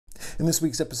In this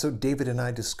week's episode, David and I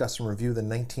discuss and review the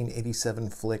 1987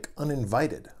 flick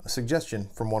Uninvited, a suggestion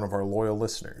from one of our loyal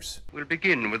listeners. We'll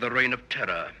begin with a reign of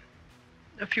terror.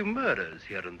 A few murders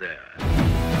here and there.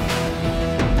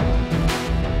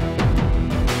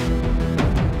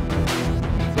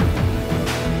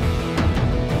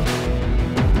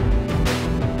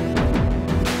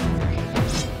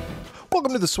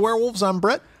 Welcome to the Swearwolves. I'm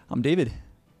Bret. I'm David.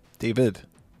 David.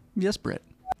 Yes, Bret.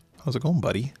 How's it going,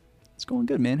 buddy? It's going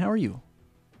good, man. How are you?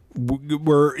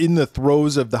 We're in the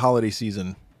throes of the holiday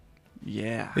season.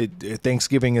 Yeah.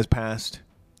 Thanksgiving has passed.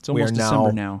 It's almost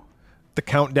December now. The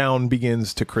countdown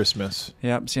begins to Christmas.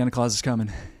 Yep, Santa Claus is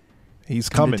coming. He's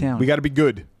coming. We got to be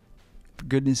good. For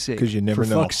goodness sake. Because you never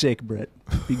know. For fuck's sake, Bret.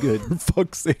 Be good. For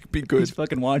fuck's sake, be good. He's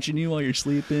fucking watching you while you're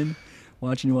sleeping,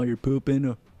 watching you while you're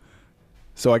pooping.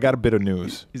 So I got a bit of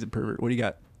news. He's a pervert. What do you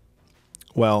got?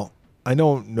 Well, I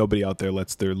know nobody out there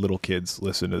lets their little kids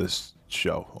listen to this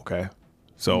show, okay?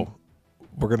 So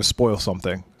we're going to spoil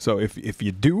something. So if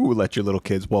you do let your little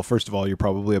kids, well, first of all, you're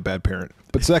probably a bad parent.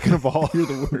 But second of all, you're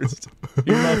the worst.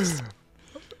 Earmuffs.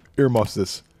 Earmuffs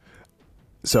this.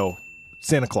 So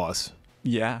Santa Claus.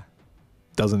 Yeah.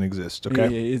 Doesn't exist, okay?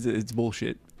 Yeah, it's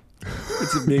bullshit.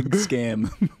 It's a big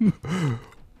scam.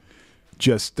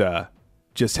 Just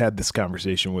had this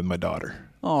conversation with my daughter.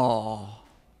 Oh.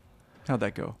 How'd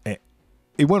that go?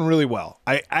 It went really well.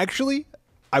 I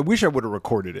wish I would have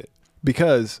recorded it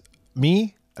because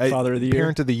Father of the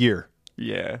Parent of the Year.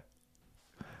 Yeah.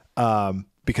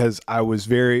 Because I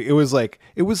was it was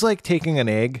like taking an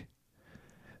egg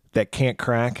that can't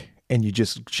crack and you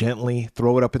just gently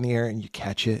throw it up in the air and you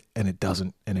catch it and it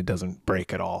doesn't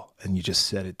break at all and you just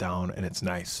set it down and it's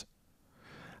nice.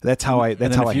 That's how I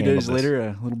handle a few days later,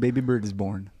 a little baby bird is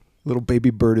born. Little baby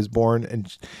bird is born,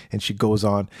 and she goes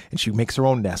on, and she makes her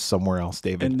own nest somewhere else,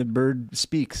 David. And the bird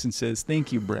speaks and says,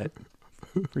 "Thank you, Bret,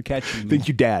 for catching me. Thank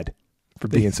you, Dad, for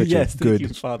being such a good thank you,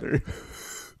 father,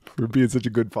 for being such a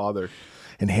good father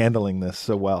and handling this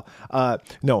so well."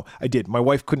 No, I did. My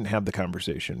wife couldn't have the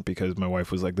conversation because my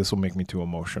wife was like, "This will make me too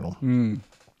emotional."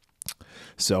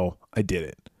 So I did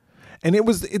it, and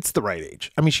it's the right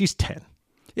age. I mean, she's 10.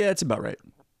 Yeah, it's about right.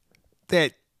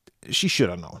 That she should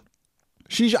have known.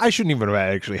 I shouldn't even have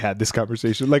actually had this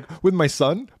conversation. Like with my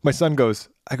son goes,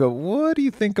 I go, "What do you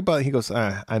think about it?" He goes,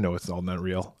 "I know it's all not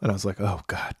real." And I was like, "Oh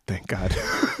God, thank God."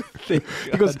 Thank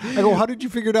God. He goes, I go, "How did you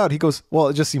figure it out?" He goes, "Well,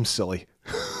 it just seems silly."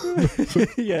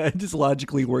 Yeah, I just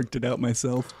logically worked it out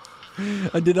myself.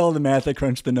 I did all the math. I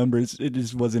crunched the numbers. It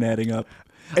just wasn't adding up.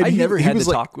 And I never had to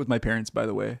like, talk with my parents, by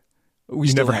the way.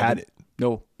 You never had it?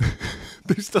 No.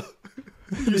 They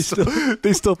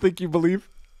still think you believe?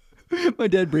 My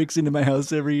dad breaks into my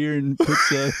house every year and puts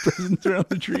presents around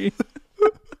the tree.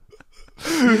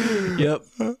 Yep.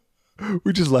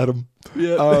 We just let him.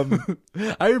 Yeah.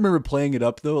 I remember playing it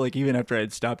up, though. Like, even after I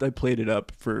had stopped, I played it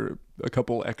up for a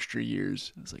couple extra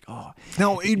years. I was like, oh.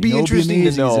 No, it'd be interesting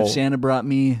to know. If Santa brought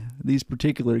me these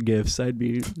particular gifts, I'd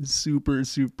be super,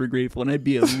 super grateful. And I'd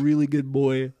be a really good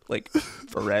boy, like,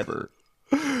 forever.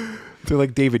 They're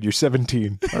like, "David, you're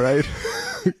 17, all right?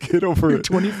 Get over You're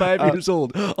 25 years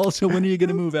old. Also, when are you going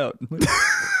to move out?"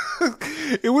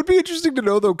 It would be interesting to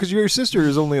know, though, because your sister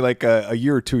is only like a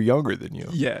year or two younger than you.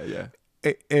 Yeah,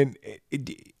 yeah.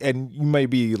 And you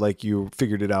might be like you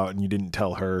figured it out and you didn't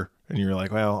tell her and you're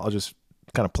like, "Well, I'll just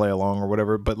kind of play along or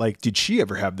whatever." But like, did she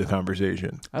ever have the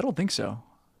conversation? I don't think so.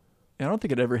 I don't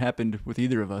think it ever happened with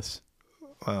either of us.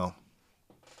 Well,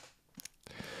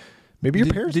 maybe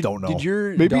your parents don't know. Did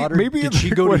your daughter, did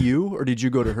she go to you or did you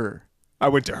go to her? I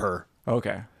went to her.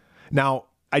 Okay. Now,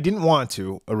 I didn't want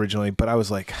to originally, but I was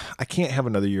like, I can't have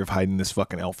another year of hiding this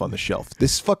fucking elf on the shelf.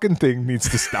 This fucking thing needs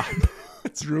to stop.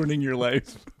 It's ruining your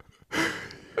life.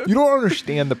 You don't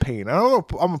understand the pain. I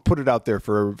don't know. I'm going to put it out there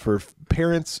for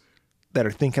parents that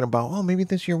are thinking about, well, maybe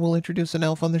this year we'll introduce an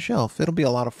elf on the shelf. It'll be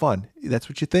a lot of fun. That's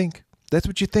what you think. That's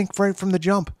what you think right from the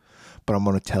jump. But I'm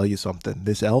going to tell you something.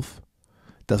 This elf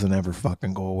doesn't ever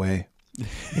fucking go away.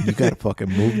 And you got to fucking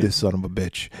move this son of a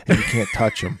bitch. And you can't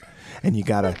touch him. And you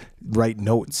got to write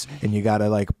notes. And you got to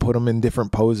like put them in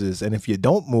different poses. And if you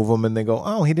don't move them and they go,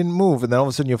 "Oh, he didn't move." And then all of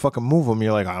a sudden you fucking move them.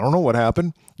 You're like, "I don't know what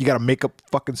happened." You got to make up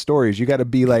fucking stories. You got to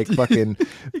be like fucking,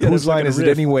 whose line is it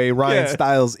anyway? Ryan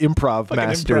Stiles, improv fucking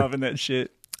master. Improv in that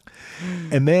shit.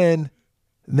 And then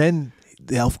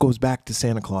the elf goes back to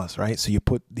Santa Claus, right? So you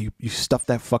stuff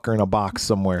that fucker in a box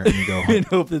somewhere and you go,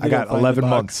 "I got 11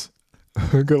 months.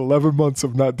 I got 11 months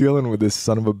of not dealing with this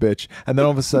son of a bitch." And then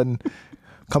all of a sudden,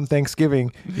 come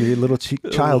Thanksgiving, your little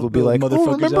child will be like,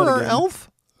 "Oh, remember our elf?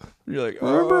 You're like,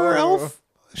 remember our elf?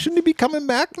 Shouldn't he be coming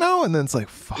back now?" And then it's like,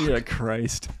 fuck. Yeah,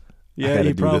 Christ. Yeah,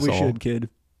 you probably should, kid.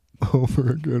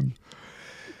 over again.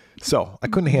 So I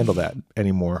couldn't handle that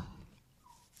anymore.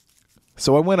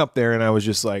 So I went up there and I was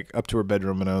just like up to her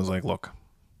bedroom and I was like, look,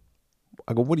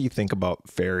 I go, what do you think about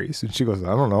fairies? And she goes, I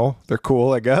don't know. They're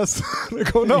cool, I guess. I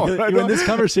go, no. This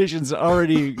conversation's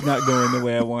already not going the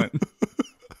way I want.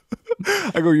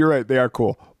 I go, you're right. They are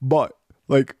cool. But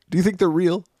like, do you think they're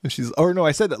real? And she's, or no,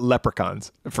 I said that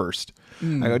leprechauns at first.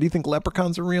 I go, do you think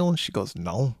leprechauns are real? And she goes,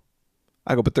 no.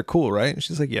 I go, but they're cool, right? And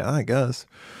she's like, yeah, I guess.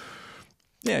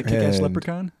 Yeah, kick-ass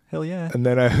leprechaun. Hell yeah. And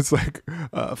then I was like,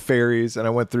 fairies, and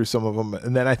I went through some of them.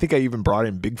 And then I think I even brought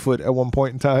in Bigfoot at one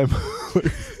point in time.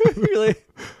 Really?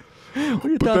 What are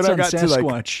your thoughts on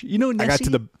Sasquatch? You know, Nessie?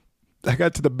 I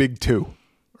got to the big two,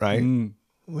 right?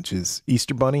 Which is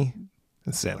Easter Bunny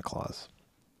and Santa Claus.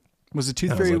 Was the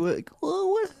Tooth Fairy like,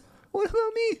 well, what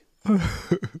about me?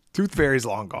 Tooth Fairy's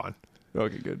long gone.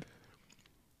 Okay, good.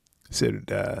 I said,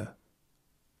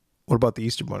 what about the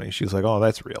Easter Bunny? She was like, oh,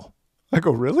 that's real. I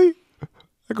go, really?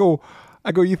 I go,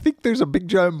 you think there's a big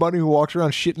giant bunny who walks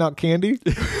around shitting out candy?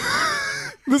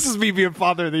 This is me being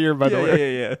Father of the Year, by the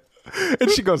way. Yeah. And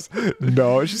she goes,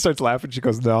 no. And she starts laughing. She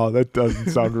goes, no, that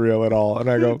doesn't sound real at all. And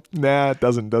I go, nah, it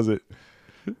doesn't, does it?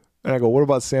 And I go, what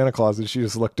about Santa Claus? And she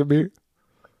just looked at me.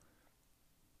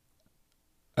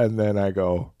 And then I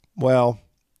go, well,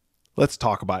 let's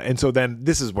talk about it. And so then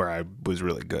this is where I was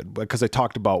really good, because I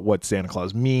talked about what Santa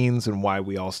Claus means and why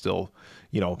we all still,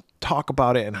 talk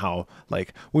about it, and how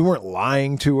like we weren't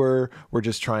lying to her. We're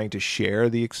just trying to share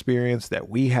the experience that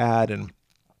we had. And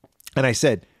I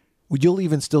said, well, you'll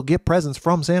even still get presents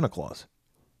from Santa Claus.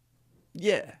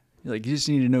 Yeah. Like, you just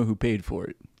need to know who paid for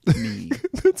it. Me.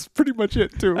 That's pretty much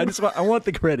it too. I want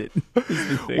the credit.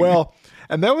 Well,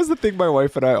 and that was the thing my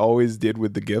wife and I always did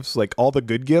with the gifts. Like, all the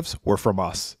good gifts were from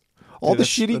us. All the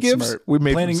shitty gifts smart. We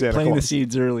made from Santa planting Claus. The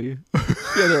seeds early.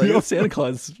 Yeah, they're like, Santa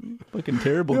Claus, fucking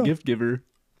terrible gift giver.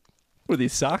 What are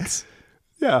these, socks?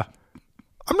 Yeah.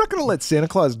 I'm not going to let Santa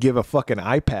Claus give a fucking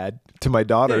iPad to my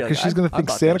daughter, because she's going to think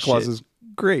Santa Claus is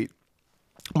great.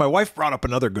 My wife brought up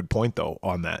another good point, though,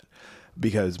 on that,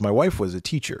 because my wife was a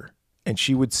teacher, and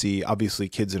she would see, obviously,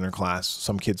 kids in her class.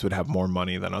 Some kids would have more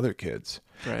money than other kids.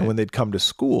 Right. And when they'd come to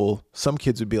school, some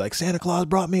kids would be like, Santa Claus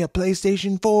brought me a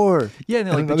PlayStation 4. Yeah, and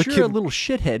they're like, but you're a little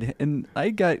shithead, and I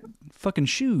got fucking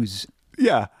shoes.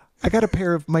 Yeah, I got a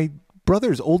pair of my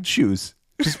brother's old shoes.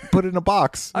 Just put in a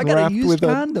box. I got a used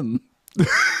condom.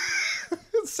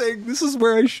 Saying, this is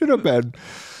where I should have been.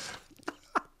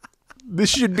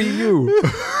 This should be you.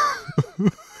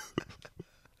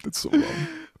 That's so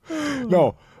wrong.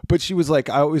 No, but she was like,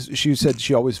 she said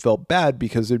she always felt bad,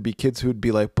 because there'd be kids who'd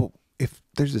be like, but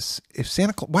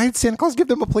why did Santa Claus give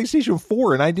them a PlayStation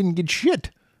 4 and I didn't get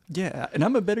shit? Yeah, and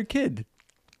I'm a better kid.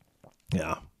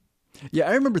 Yeah. Yeah,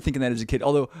 I remember thinking that as a kid,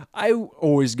 although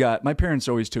my parents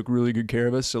always took really good care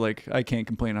of us, so like I can't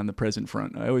complain on the present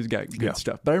front. I always got good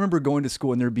stuff. But I remember going to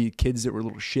school and there'd be kids that were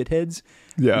little shitheads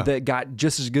that got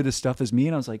just as good as stuff as me,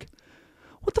 and I was like,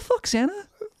 what the fuck, Santa?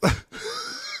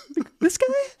 This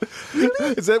guy?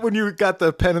 Really? Is that when you got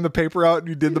the pen and the paper out and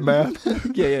you did the math?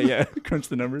 Yeah. Crunch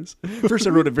the numbers. First,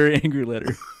 I wrote a very angry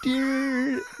letter.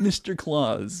 Dear Mr.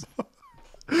 Claus.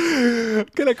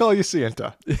 Can I call you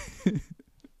Santa?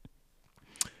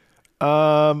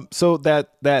 So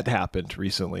that happened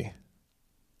recently.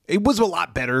 It was a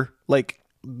lot better. Like,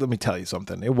 let me tell you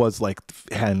something. It was like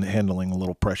handling a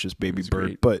little precious baby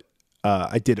bird, but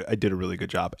I did a really good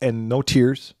job, and no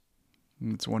tears.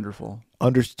 It's wonderful.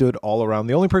 Understood all around.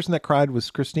 The only person that cried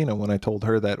was Christina when I told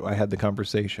her that I had the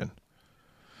conversation.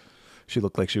 She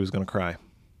looked like she was going to cry.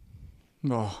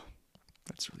 Oh,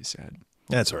 that's really sad.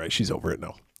 That's all right. She's over it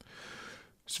now.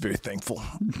 She's very thankful.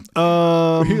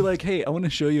 You're like, hey, I want to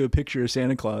show you a picture of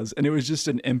Santa Claus. And it was just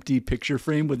an empty picture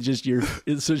frame with just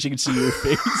so she could see your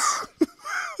face.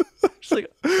 She's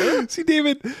like, see,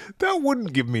 David, that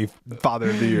wouldn't give me Father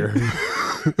of the Year.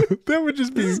 That would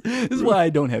just be. This is why I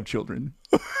don't have children.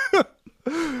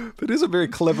 That is a very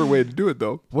clever way to do it,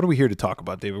 though. What are we here to talk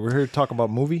about, David? We're here to talk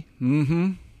about movie?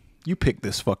 Mm-hmm. You picked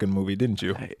this fucking movie, didn't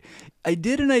you? I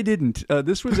did and I didn't.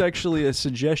 This was actually a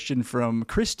suggestion from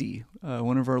Christy,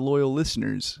 one of our loyal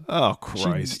listeners. Oh,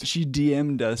 Christ. She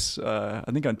DM'd us, I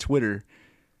think on Twitter.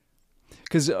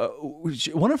 Because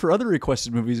one of her other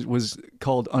requested movies was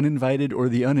called Uninvited or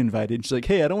The Uninvited. She's like,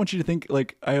 hey, I don't want you to think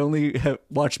like I only have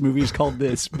watched movies called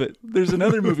this, but there's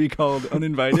another movie called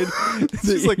Uninvited.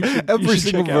 It's like every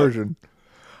single version.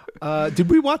 Did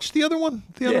we watch the other one?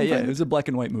 Yeah. It was a black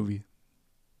and white movie.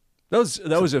 That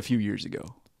was a few years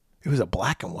ago. It was a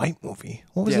black and white movie.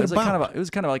 What was it about? Like it was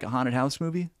kind of like a haunted house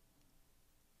movie.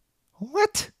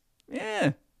 What?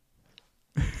 Yeah.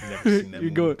 Never seen that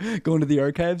You movie. go into the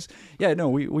archives. Yeah, no,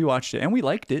 we watched it and we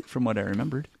liked it from what I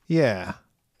remembered. Yeah.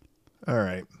 All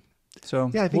right.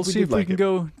 So Yeah, I think we'll we see did if we like can it.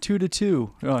 go 2 to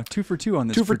 2, 2 for 2 on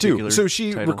this. 2 for 2. particular So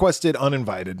she title. requested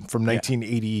Uninvited from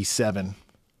 1987.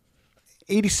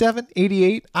 87?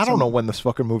 88? I don't know when this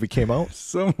fucking movie came out.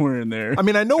 somewhere in there. I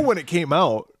mean, I know when it came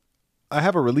out. I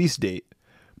have a release date,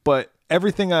 but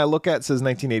everything I look at says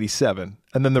 1987,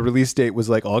 and then the release date was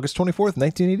like August 24th,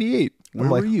 1988. Where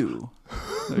I'm like, were you?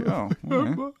 Like, oh,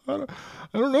 okay.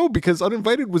 I don't know, because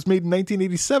Uninvited was made in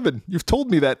 1987. You've told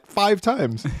me that 5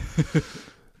 times.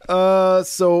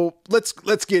 So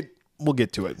we'll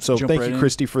get to it. So Jump thank right you, in.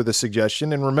 Christy, for the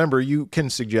suggestion. And remember, you can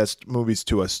suggest movies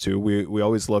to us too. We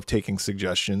always love taking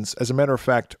suggestions. As a matter of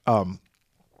fact,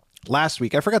 last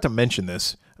week, I forgot to mention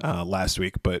this last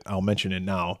week, but I'll mention it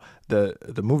now. The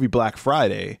movie Black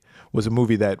Friday was a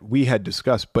movie that we had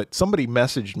discussed, but somebody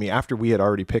messaged me after we had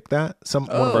already picked that. One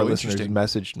of our listeners interesting.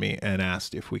 messaged me and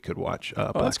asked if we could watch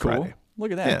Black Oh, that's cool. Friday.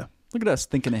 Look at that. Yeah. Look at us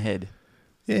thinking ahead.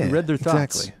 Yeah, We read their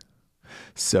thoughts. Exactly.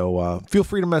 So feel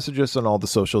free to message us on all the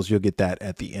socials. You'll get that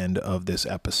at the end of this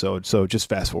episode. So just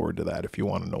fast forward to that if you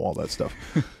want to know all that stuff.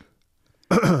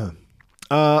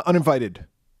 Uninvited.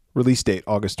 Release date,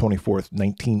 August 24th,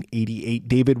 1988.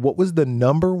 David, what was the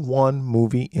number 1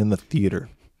 movie in the theater?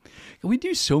 We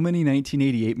do so many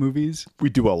 1988 movies, We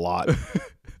do a lot.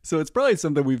 so it's probably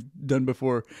something we've done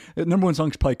before. The number 1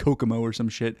 song's probably Kokomo or some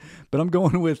shit, but I'm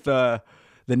going with The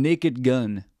Naked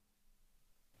Gun.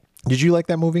 Did you like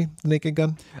that movie, The Naked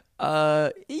Gun?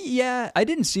 Yeah, I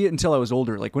didn't see it until I was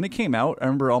older. Like when it came out, I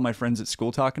remember all my friends at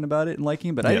school talking about it and liking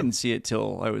it, but I Yeah. didn't see it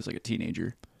till I was like a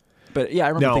teenager. But yeah, I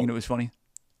remember Now- thinking it was funny.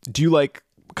 Do you like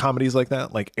comedies like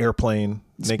that? Like Airplane,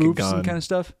 Naked Spoofs Gun? and kind of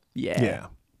stuff. Yeah. Yeah.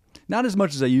 Not as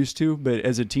much as I used to, but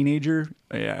as a teenager,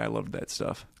 yeah, I loved that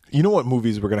stuff. You know what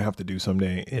movies we're going to have to do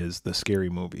someday is the scary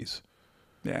movies.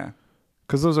 Yeah.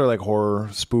 Because those are like horror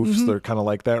spoofs. They're kind of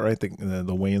like that, right? The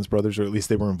Wayans brothers, or at least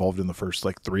they were involved in the first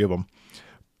like 3 of them.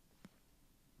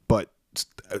 But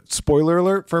spoiler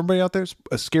alert for everybody out there,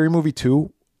 a Scary Movie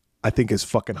 2, I think is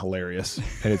fucking hilarious.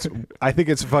 And I think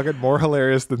it's fucking more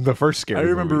hilarious than the first Scary I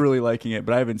remember movie. really liking it,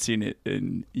 but I haven't seen it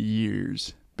in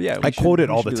years. But yeah, I quote it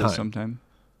we all should the do this time. sometime.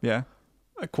 Yeah.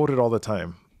 I quote it all the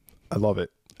time. I love it.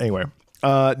 Anyway,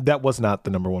 that was not the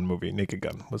number 1 movie. Naked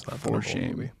Gun was not the For number 1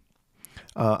 shame. movie.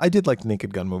 I did like the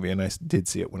Naked Gun movie, and I did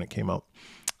see it when it came out.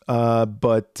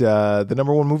 But the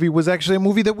number 1 movie was actually a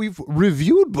movie that we've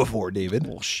reviewed before, David.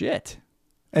 Well, shit.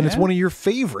 And it's Yeah? one of your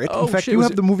favorite. Oh, In fact, shit. you Was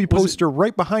have it- the movie was it- poster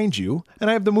right behind you, and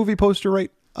I have the movie poster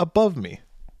right above me.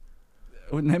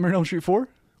 Nightmare on Elm Street 4?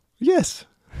 Yes.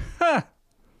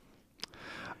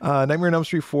 Nightmare on Elm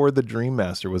Street 4, The Dream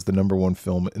Master, was the number 1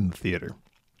 film in the theater.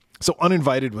 So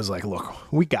Uninvited was like,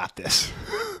 look, we got this.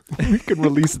 We can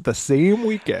release it the same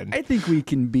weekend. I think we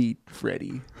can beat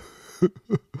Freddy.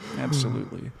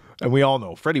 Absolutely. And we all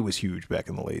know Freddie was huge back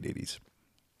in the late 80s.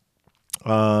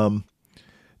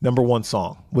 Number 1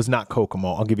 song was not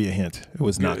Kokomo. I'll give you a hint. It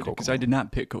was not Because Kokomo. I did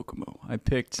not pick Kokomo. I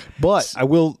picked... But I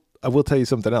will tell you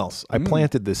something else. I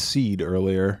planted this seed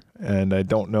earlier, and I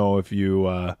don't know if you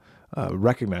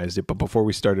recognized it, but before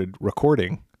we started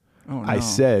recording, Oh, no. I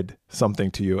said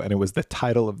something to you, and it was the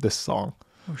title of this song.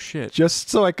 Oh, shit. Just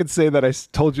so I could say that I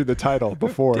told you the title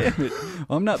before. Damn it.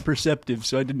 Well, I'm not perceptive,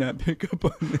 so I did not pick up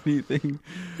on anything.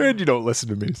 And you don't listen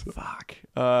to me. So. Fuck.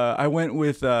 I went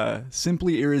with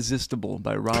Simply Irresistible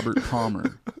by Robert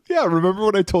Palmer. Yeah, remember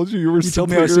when I told you you were You told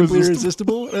me I was simply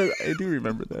irresistible? I do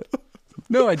remember that.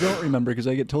 No, I don't remember because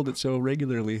I get told it so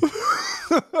regularly.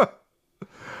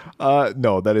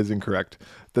 No, that is incorrect.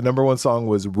 The number 1 song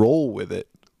was Roll With It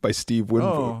by Steve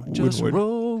Winwood. Oh, just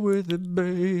roll with it,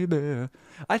 baby.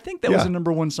 I think that was Yeah. a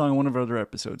number 1 song on one of our other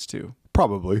episodes, too.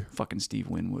 Probably. Fucking Steve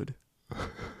Winwood.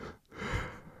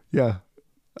 Yeah.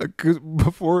 'Cause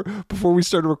before we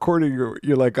started recording,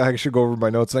 you're like, I should go over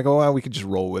my notes. Like, oh, well, we could just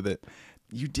roll with it.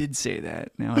 You did say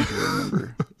that. Now I do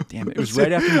remember. Damn it. It was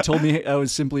right after you told me I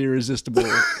was simply irresistible.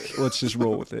 Let's just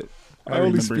roll with it. I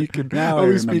only remember. speak in Now I I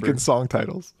only speak remember. in song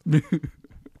titles.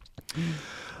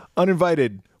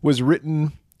 Uninvited was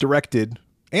written, directed,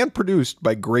 and produced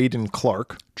by Graydon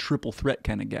Clark, Triple threat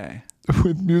kind of guy.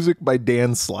 with music by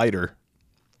Dan Slider.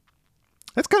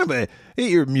 That's kind of hey,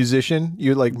 you're a musician.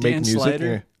 You like make Dan music.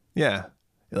 Slider? Yeah.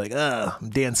 You're like, I'm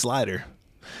Dan Slider.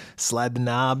 Slide the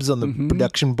knobs on the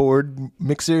production board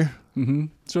mixer. Mm-hmm.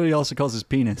 That's what he also calls his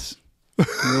penis.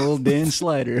 The old Dan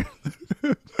Slider.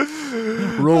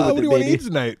 Roll What with do you it, want to eat baby.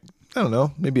 tonight? I don't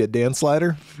know. Maybe a Dan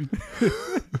Slider.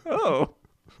 Oh.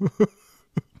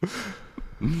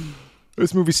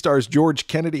 This movie stars George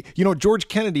Kennedy. You know, George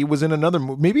Kennedy was in another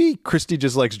movie. Maybe Christy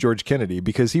just likes George Kennedy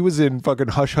because he was in fucking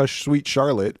Hush Hush Sweet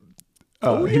Charlotte.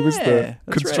 He was the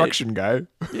construction guy.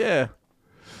 Yeah.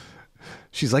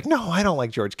 She's like, no, I don't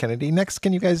like George Kennedy. Next,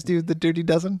 can you guys do the Dirty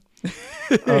Dozen?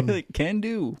 Can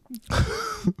do.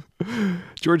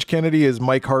 George Kennedy is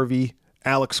Mike Harvey.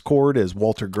 Alex Cord as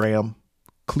Walter Graham.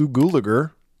 Clu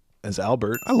Gulager as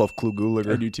Albert. I love Clu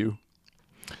Gulager. I do too.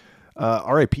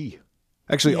 R.I.P.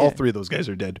 Actually, all three of those guys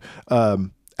are dead.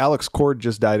 Alex Cord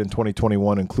just died in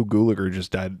 2021, and Clu Gulager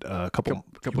just died a couple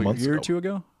months year ago. or two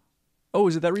ago. Oh,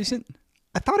 is it that recent?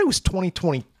 I thought it was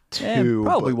 2022. Yeah,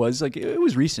 probably was. Like it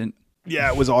was recent.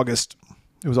 Yeah, it was August.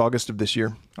 It was August of this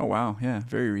year. Oh wow, yeah,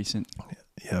 very recent.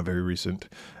 Yeah, very recent.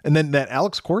 And then that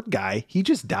Alex Cord guy, he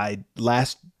just died in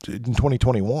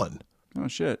 2021. Oh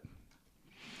shit,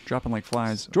 dropping like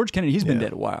flies. George Kennedy, he's been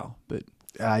dead a while, but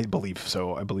I believe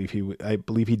so. I believe he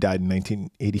died in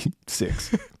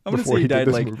 1986. I'm gonna say he died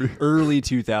like early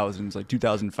 2000s, like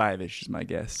 2005-ish is my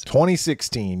guess.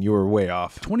 2016. You were way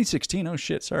off. 2016. Oh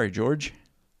shit. Sorry, George.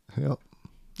 Yep,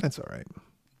 that's all right.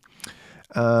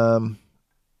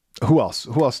 Who else?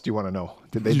 Who else do you want to know?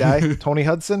 Did they die? Tony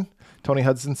Hudson. Tony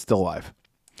Hudson's still alive.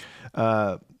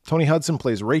 Tony Hudson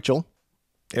plays Rachel.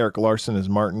 Eric Larson as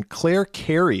Martin. Claire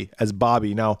Carey as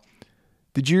Bobby. Now,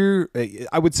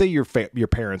 I would say your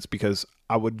parents, because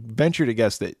I would venture to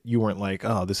guess that you weren't like,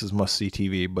 oh, this is must-see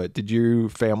TV, but did your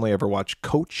family ever watch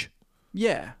Coach?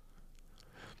 Yeah.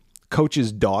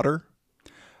 Coach's daughter?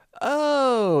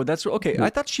 Oh, that's okay.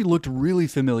 I thought she looked really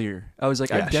familiar. I was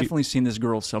like, I've definitely seen this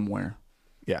girl somewhere.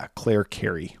 Yeah, Claire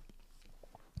Carey.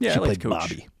 Yeah, she I played Coach.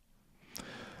 Bobby.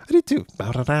 I did too.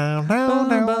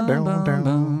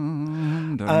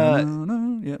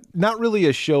 Yep. Not really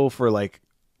a show for like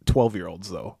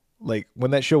 12-year-olds though. Like when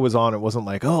that show was on, it wasn't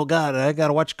like, oh God, I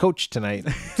gotta watch Coach tonight.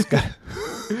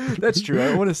 That's true.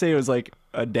 I want to say it was like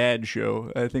a dad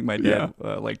show. I think my dad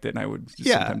liked it, and I would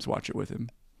sometimes watch it with him.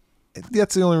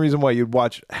 That's the only reason why you'd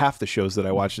watch half the shows that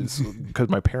I watched is because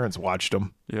my parents watched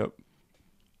them. Yep.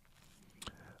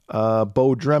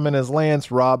 Bo Dremen as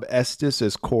Lance, Rob Estes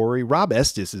as Corey. Rob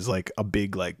Estes is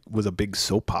was a big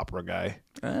soap opera guy.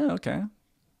 Oh, okay.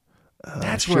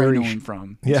 That's where I know him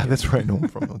from. Yeah, that's where I know him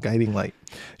from. Guiding Light.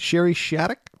 Sherry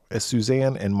Shattuck as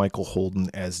Suzanne and Michael Holden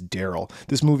as Daryl.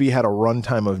 This movie had a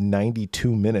runtime of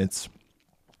 92 minutes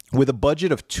with a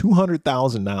budget of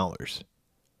 $200,000.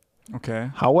 Okay.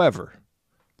 However,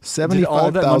 $75,000. Did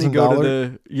all that money go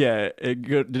to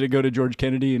did it go to George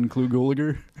Kennedy and Clu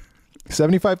Gulager?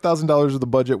 $75,000 of the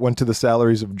budget went to the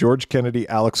salaries of George Kennedy,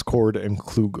 Alex Cord, and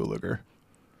Clu Gulager.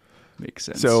 Makes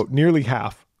sense. So nearly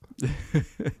half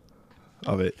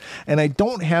of it. And I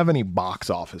don't have any box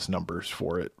office numbers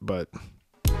for it, but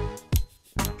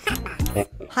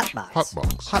Hotbox.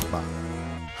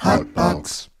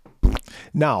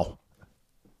 Now,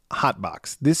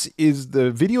 Hotbox. This is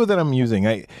the video that I'm using.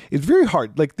 It's very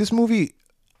hard. Like this movie,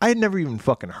 I had never even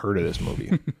fucking heard of this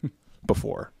movie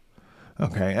before.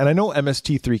 Okay, and I know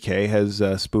MST3K has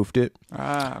spoofed it.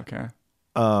 Ah, okay.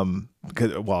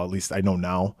 Well, at least I know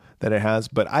now that it has,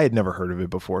 but I had never heard of it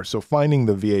before. So finding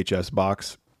the VHS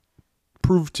box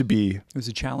proved to be it was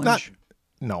a challenge.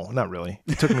 Not really.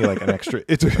 It took me like an extra.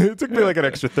 It took me like an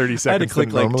extra 30 seconds. I had to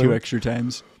click like 2 extra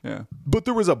times. Yeah, but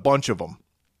there was a bunch of them.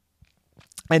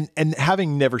 And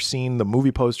having never seen the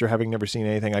movie poster, having never seen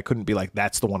anything, I couldn't be like,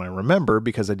 that's the one I remember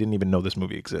because I didn't even know this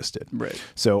movie existed. Right.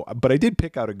 So, but I did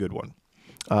pick out a good one.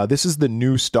 This is the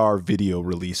New Star video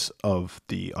release of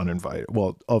the Uninvited.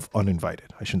 Well, of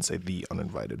Uninvited. I shouldn't say the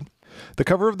Uninvited. The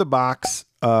cover of the box,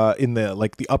 in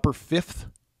the upper fifth,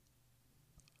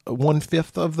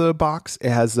 1/5 of the box, it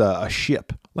has a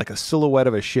ship, like a silhouette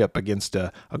of a ship against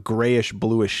a grayish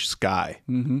bluish sky.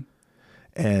 Mm-hmm.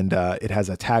 And it has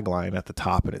a tagline at the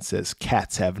top, and it says,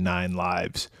 "Cats have 9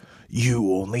 lives.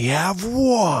 You only have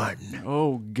 1."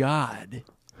 Oh, God.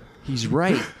 He's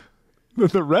right.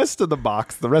 The rest of the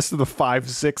box, the rest of the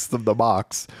 5/6 of the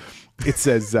box, it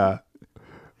says, or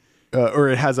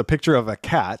it has a picture of a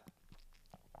cat,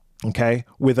 okay,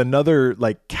 with another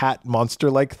like cat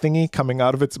monster like thingy coming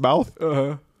out of its mouth.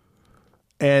 Uh-huh.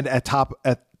 And at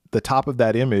the top of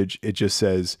that image, it just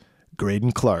says,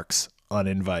 "Graydon Clark's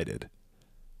Uninvited."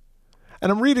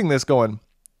 And I'm reading this going,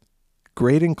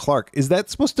 Graydon Clark, is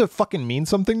that supposed to fucking mean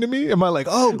something to me? Am I like,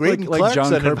 oh, Graydon Clark's like John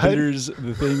Uninvited? Carpenter's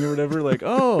The Thing or whatever? Like,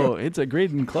 oh, it's a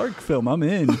Graydon Clark film. I'm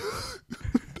in.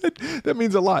 That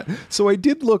means a lot. So I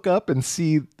did look up and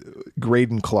see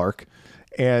Graydon Clark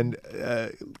and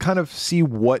kind of see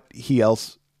what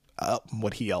else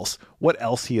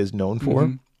he is known for.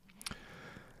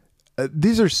 Mm-hmm.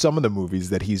 These are some of the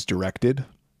movies that he's directed.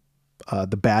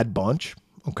 The Bad Bunch.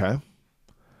 Okay.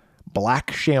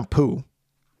 Black Shampoo,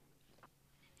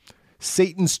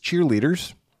 Satan's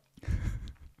Cheerleaders.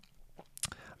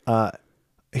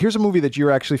 Here's a movie that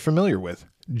you're actually familiar with,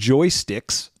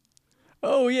 Joysticks.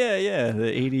 Oh, yeah. The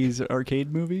 80s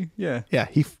arcade movie. Yeah. Yeah,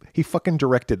 he fucking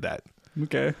directed that.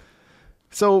 Okay.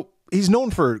 So he's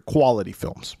known for quality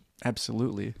films.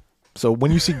 Absolutely. So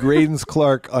when you see Graydon's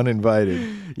Clark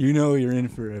Uninvited, you know you're in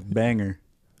for a banger.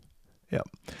 Yeah.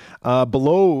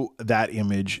 Below that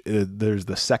image, there's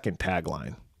the second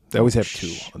tagline. They always have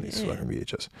two on these fucking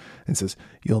VHS. And it says,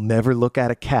 "You'll never look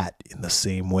at a cat in the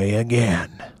same way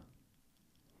again."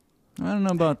 I don't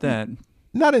know about that.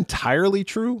 Not entirely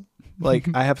true. Like,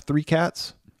 I have 3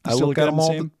 cats. I look at them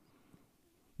all.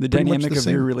 The dynamic of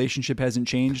your relationship hasn't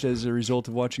changed as a result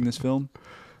of watching this film?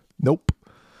 Nope.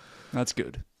 That's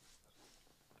good.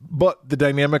 But the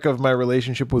dynamic of my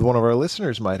relationship with one of our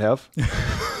listeners might have.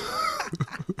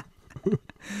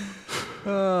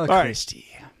 All right.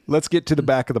 Let's get to the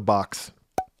back of the box.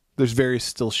 There's various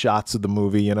still shots of the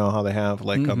movie, you know how they have,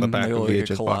 like on the back of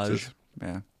VHS boxes.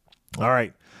 Yeah. All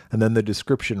right. And then the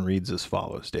description reads as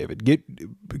follows, David.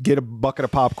 Get a bucket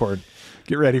of popcorn.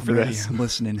 Get ready for this. I'm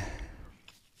listening.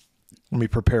 Let me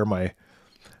prepare my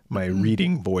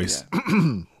reading voice.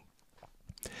 Yeah.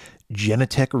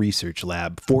 Genetech Research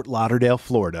Lab, Fort Lauderdale,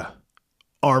 Florida.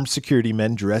 Armed security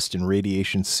men dressed in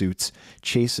radiation suits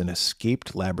chase an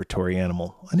escaped laboratory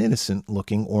animal, an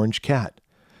innocent-looking orange cat.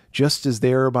 Just as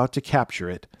they are about to capture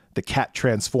it, the cat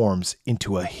transforms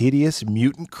into a hideous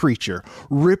mutant creature,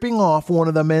 ripping off one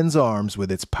of the men's arms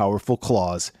with its powerful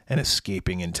claws and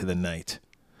escaping into the night.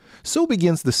 So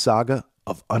begins the saga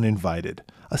of Uninvited,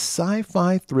 a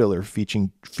sci-fi thriller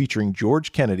featuring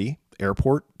George Kennedy,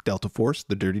 Airport, Delta Force,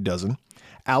 The Dirty Dozen,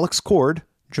 Alex Cord,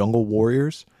 Jungle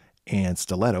Warriors, and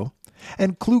Stiletto,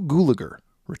 and Clu Gulager,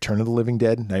 Return of the Living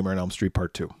Dead, Nightmare on Elm Street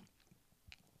Part 2.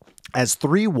 As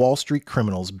 3 Wall Street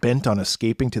criminals bent on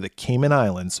escaping to the Cayman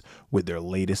Islands with their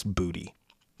latest booty.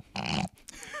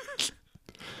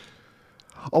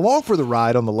 Along for the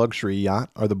ride on the luxury yacht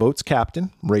are the boat's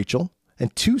captain, Rachel,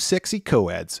 and 2 sexy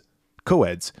co-eds,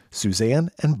 Suzanne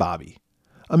and Bobby.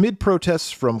 Amid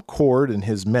protests from Cord and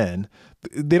his men,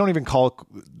 they don't even call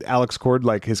Alex Cord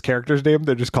like his character's name.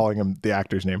 They're just calling him the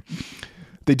actor's name.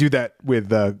 They do that with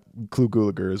Clu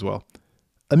Gulager as well.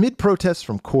 Amid protests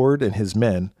from Cord and his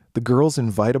men, the girls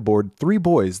invite aboard 3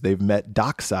 boys they've met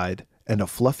dockside and a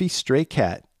fluffy stray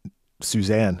cat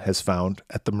Suzanne has found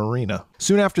at the marina.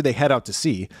 Soon after they head out to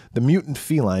sea, the mutant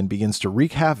feline begins to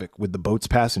wreak havoc with the boat's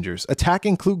passengers,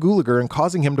 attacking Clu Gulager and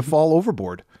causing him to fall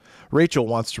overboard. Rachel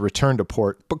wants to return to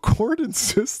port, but Cord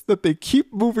insists that they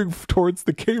keep moving towards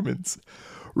the Caymans.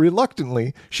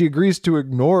 Reluctantly, she agrees to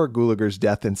ignore Gulager's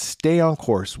death and stay on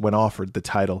course when offered the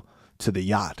title to the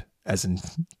yacht as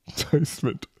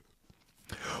enticement.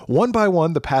 One by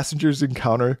one, the passengers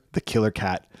encounter the killer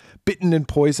cat. Bitten and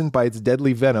poisoned by its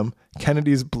deadly venom,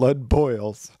 Kennedy's blood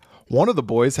boils. One of the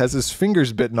boys has his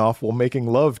fingers bitten off while making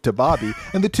love to Bobby,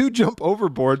 and the 2 jump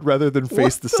overboard rather than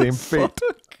face the same fate.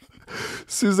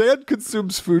 Suzanne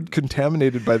consumes food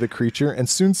contaminated by the creature and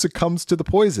soon succumbs to the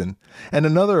poison. And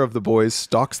another of the boys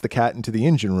stalks the cat into the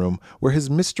engine room, where his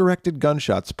misdirected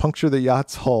gunshots puncture the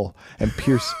yacht's hull and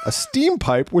pierce a steam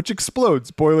pipe which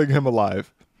explodes, boiling him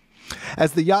alive.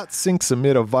 As the yacht sinks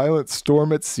amid a violent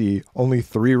storm at sea, only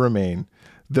 3 remain.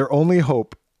 Their only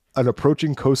hope, an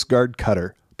approaching Coast Guard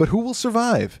cutter. But who will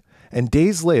survive? And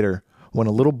days later, when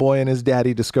a little boy and his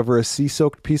daddy discover a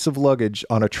sea-soaked piece of luggage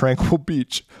on a tranquil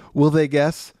beach, will they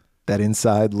guess that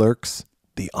inside lurks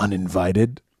the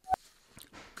Uninvited?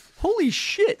 Holy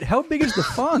shit, how big is the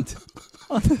font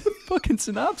on the fucking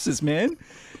synopsis, man?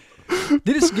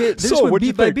 They just went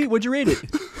beat by beat. What'd you rate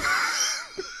it?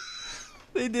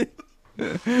 They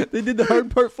did the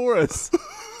hard part for us.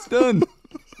 It's done.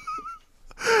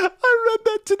 I read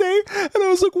that today and I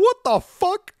was like, what the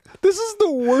fuck? This is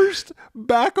the worst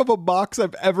back of a box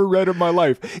I've ever read in my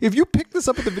life. If you picked this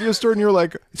up at the video store and you're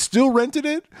like, still rented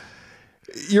it,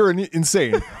 you're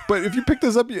insane. But if you picked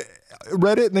this up, you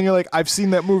read it, and then you're like, I've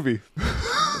seen that movie.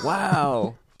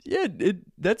 Wow. Yeah,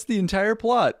 that's the entire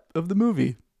plot of the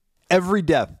movie. Every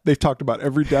death. They've talked about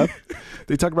every death.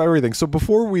 They talk about everything. So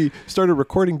before we started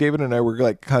recording, David and I were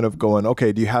like kind of going,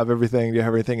 okay, do you have everything? Do you have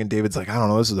everything? And David's like, I don't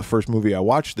know. This is the first movie I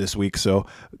watched this week, so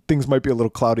things might be a little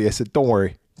cloudy. I said, don't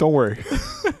worry. Don't worry.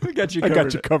 I got you covered. I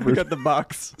got you covered. I got the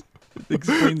box. It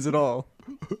explains it all.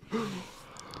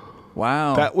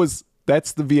 Wow.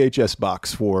 That's the VHS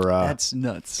box for that's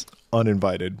nuts.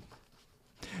 Uninvited.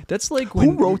 That's like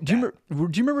when Who wrote do you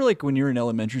remember like when you were in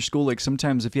elementary school, like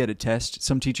sometimes if you had a test,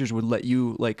 some teachers would let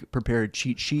you like prepare a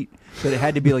cheat sheet, but it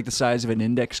had to be like the size of an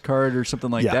index card or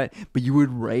something like that. But you would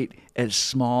write as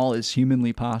small as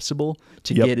humanly possible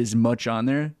to get as much on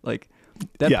there. Like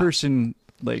that person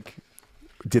like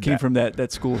came from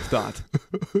that school of thought.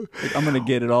 Like, I'm gonna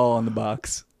get it all on the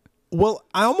box. Well,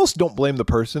 I almost don't blame the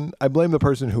person. I blame the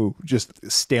person who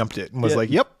just stamped it and was like,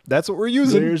 "Yep, that's what we're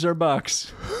using. There's our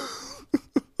box."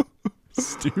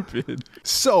 Stupid.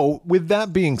 So, with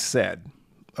that being said,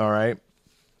 all right,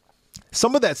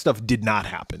 some of that stuff did not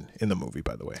happen in the movie,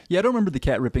 by the way. Yeah, I don't remember the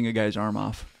cat ripping a guy's arm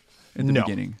off in the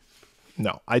beginning.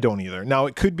 No, I don't either. Now,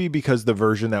 it could be because the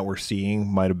version that we're seeing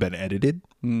might have been edited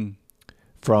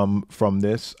from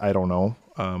this. I don't know.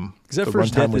 Because that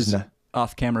first death is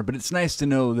off camera, but it's nice to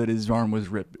know that his arm was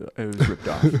ripped. It was ripped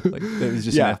off. Like it was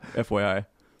just an FYI.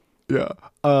 Yeah.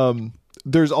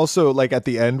 There's also like at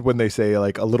the end when they say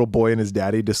like a little boy and his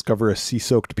daddy discover a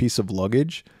sea-soaked piece of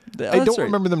luggage. I don't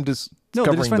remember them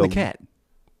discovering they just find the cat.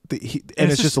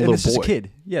 And it's just a little boy. Just a kid.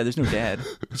 Yeah, there's no dad.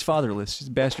 He's fatherless. He's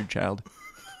a bastard child.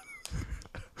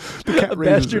 A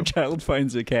bastard child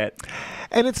finds a cat,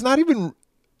 and it's not even.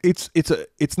 It's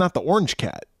not the orange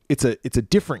cat. It's a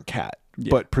different cat,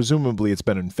 but presumably it's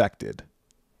been infected.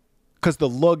 Because the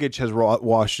luggage has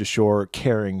washed ashore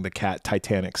carrying the cat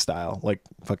Titanic style, like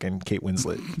fucking Kate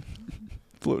Winslet.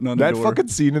 Floating on the door. That fucking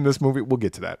scene in this movie, we'll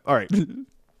get to that. All right.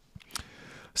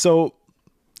 So,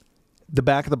 the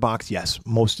back of the box, yes,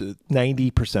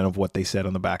 90% of what they said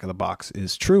on the back of the box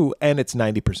is true, and it's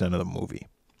 90% of the movie.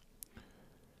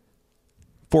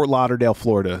 Fort Lauderdale,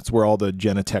 Florida. It's where all the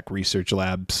Genentech research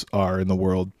labs are in the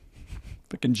world.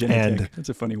 Fucking Genentech. That's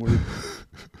a funny word.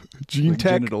 Gene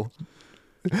Tech. Genital.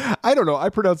 I don't know. I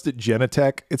pronounced it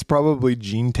Genentech. It's probably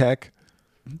Gene Tech.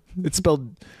 It's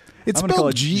spelled. It's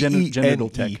spelled Genital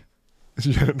Tech.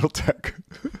 Genital Tech.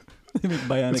 They make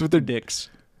bionic dicks.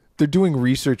 They're doing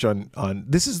research on.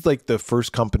 This is like the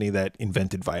first company that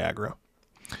invented Viagra,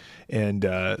 and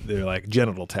they're like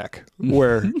Genital Tech,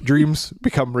 where dreams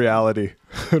become reality,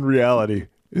 and reality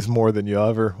is more than you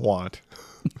ever want.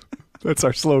 That's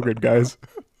our slogan, guys.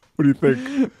 What do you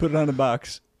think? Put it on a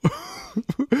box.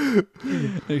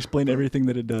 Explain everything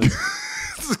that it does.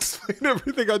 Explain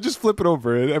everything. I'll just flip it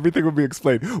over and everything will be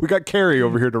explained. We got Carrie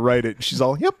over here to write it. She's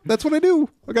all, yep, that's what I do.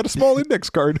 I got a small index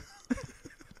card.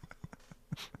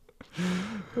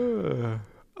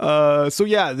 So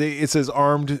yeah, it says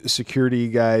armed security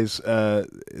guys.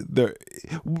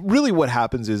 Really what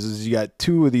happens is you got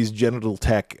two of these Genital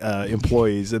Tech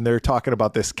employees, and they're talking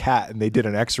about this cat, and they did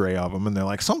an X-ray of him, and they're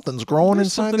like, something's growing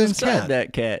inside this cat.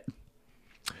 That cat.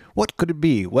 What could it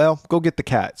be? Well, go get the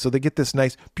cat. So they get this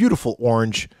nice, beautiful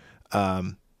orange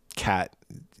cat,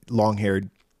 long-haired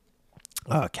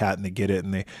cat, and they get it,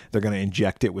 and they're going to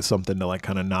inject it with something to like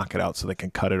kind of knock it out so they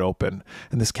can cut it open.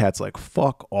 And this cat's like,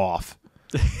 fuck off.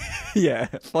 Yeah,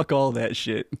 fuck all that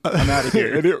shit. I'm out of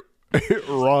here. And it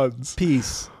runs.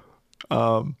 Peace.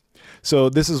 So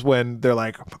this is when they're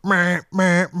like, meh,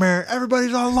 meh, meh,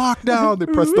 everybody's on lockdown. They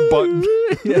press the button.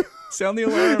 Yeah. Sound the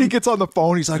alarm. He gets on the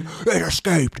phone. He's like, it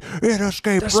escaped.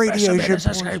 Radiation.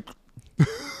 Escaped.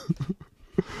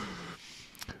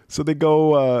 So they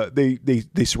go,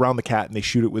 they surround the cat and they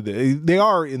shoot it with it. They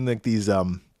are in like these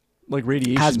like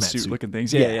radiation suit looking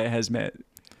things. Yeah, hazmat.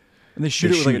 And they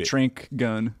shoot it with like a trank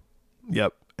gun.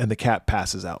 Yep. And the cat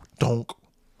passes out. Donk.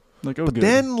 Like, oh, but good.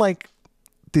 then like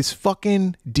this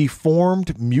fucking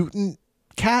deformed mutant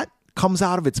cat comes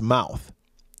out of its mouth.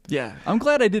 Yeah, I'm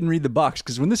glad I didn't read the box,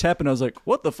 because when this happened, I was like,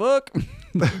 what the fuck?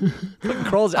 Fucking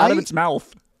crawls out of its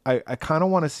mouth. I kind of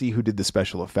want to see who did the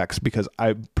special effects, because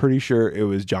I'm pretty sure it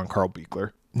was John Carl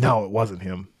Buechler. No, it wasn't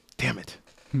him. Damn it.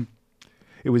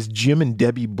 It was Jim and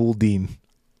Debbie Bouldin.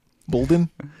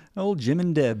 Bolden? Old Jim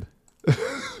and Deb.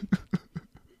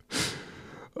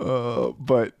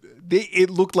 But it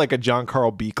looked like a John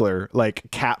Carl Buechler,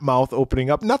 like cat mouth opening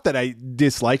up. Not that I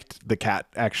disliked the cat,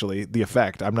 actually, the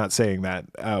effect. I'm not saying that.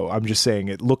 I'm just saying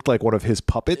it looked like one of his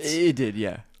puppets. It did,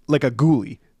 yeah. Like a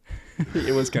ghoulie.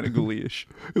 It was kind of ghoulie-ish.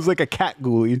 It was like a cat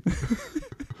ghoulie.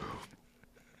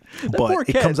 But poor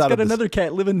cat. It comes out of another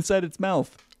cat living inside its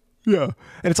mouth. Yeah.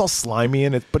 And it's all slimy,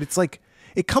 but it's like,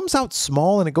 it comes out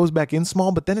small and it goes back in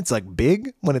small, but then it's like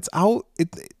big when it's out.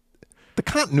 The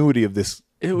continuity of this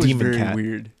demon cat. It was very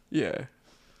weird. Yeah.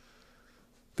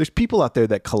 There's people out there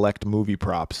that collect movie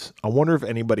props. I wonder if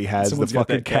anybody has the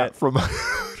fucking cat from...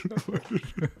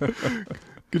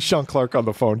 Get Sean Clark on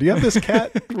the phone. Do you have this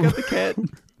cat? You got the cat?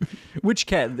 Which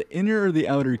cat? The inner or the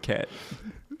outer cat?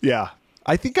 Yeah.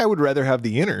 I think I would rather have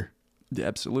the inner. Yeah,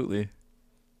 absolutely.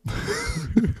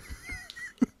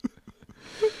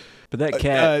 But that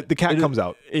cat, the cat comes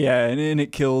out. Yeah, and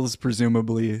it kills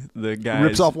presumably the guy.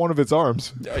 Rips off one of its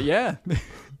arms. Yeah.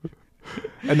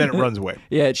 And then it runs away.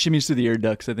 Yeah, it shimmies through the air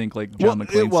ducts, I think, like John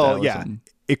McClane style. Yeah.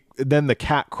 Then the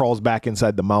cat crawls back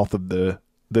inside the mouth of the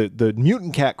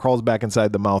mutant cat crawls back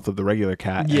inside the mouth of the regular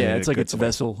cat. Yeah, it's like its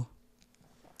vessel.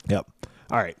 Yep.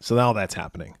 All right, so now that's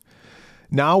happening.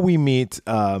 Now we meet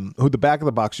who the back of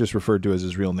the box just referred to as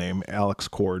his real name, Alex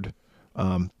Cord.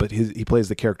 But he plays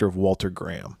the character of Walter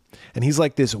Graham. And he's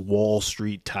like this Wall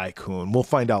Street tycoon. We'll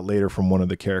find out later from one of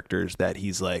the characters that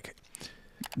he's like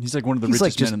one of the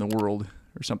richest men in the world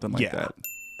or something like that.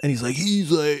 And he's like who's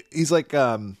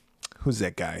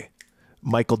that guy?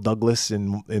 Michael Douglas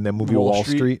in that movie Wall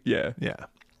Street. Yeah. Yeah.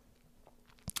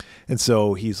 And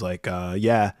so he's like, I'm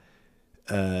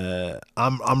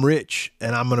rich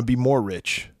and I'm going to be more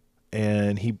rich.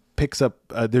 And he picks up,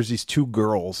 there's these two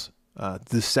girls,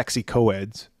 the sexy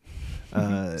co-eds,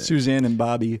 Suzanne and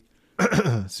Bobby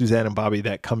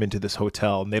that come into this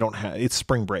hotel and they don't have, it's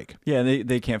spring break. Yeah.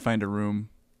 They can't find a room.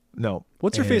 No.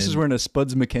 What's her face is wearing a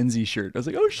Spuds MacKenzie shirt. I was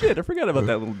like, oh shit, I forgot about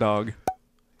that little dog.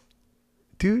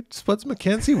 Dude, Spuds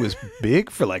MacKenzie was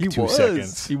big for like 2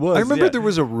 seconds. He was. I remember there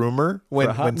was a rumor when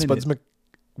Spuds minute.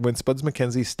 When Spuds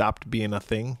MacKenzie stopped being a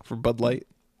thing for Bud Light.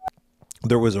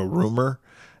 There was a rumor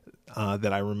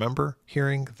that I remember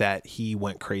hearing that he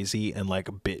went crazy and like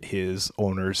bit his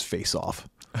owner's face off.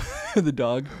 The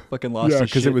dog fucking lost his shit.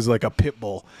 Because it was like a pit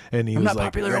bull, and he was not like,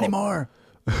 popular anymore.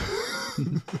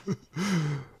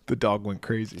 The dog went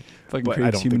crazy. Fucking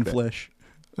craves human flesh.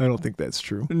 I don't think that's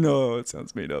true. No, it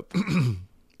sounds made up.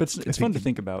 But it's fun to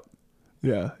think about.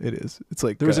 Yeah, it is. It's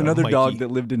like there was another Mikey. dog that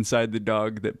lived inside the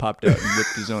dog that popped out and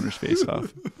ripped his owner's face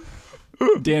off.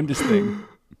 Damnedest thing.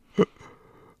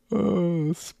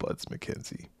 Spuds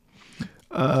MacKenzie.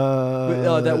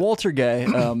 That Walter guy,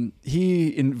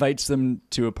 he invites them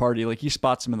to a party. Like he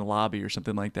spots them in the lobby or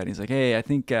something like that. He's like, "Hey, I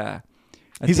think."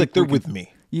 He's like, "They're with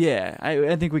me." Yeah,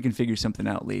 I think we can figure something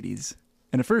out, ladies.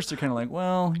 And at first they're kind of like,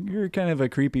 "Well, you're kind of a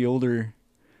creepy older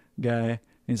guy." And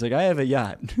he's like, "I have a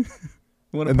yacht."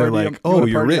 And they're like, "Oh,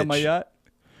 you're rich." On my yacht?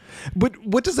 But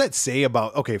what does that say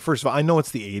about? Okay, first of all, I know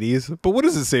it's the '80s, but what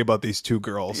does it say about these two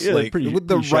girls? Yeah, like pretty, with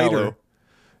the pretty writer,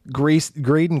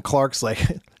 Graydon Clark's like,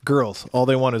 "Girls, all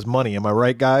they want is money." Am I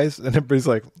right, guys? And everybody's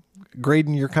like,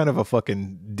 "Graydon, you're kind of a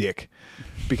fucking dick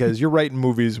because you're writing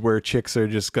movies where chicks are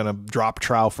just gonna drop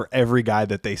trowel for every guy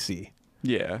that they see."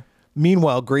 Yeah.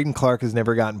 Meanwhile, Graydon Clark has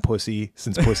never gotten pussy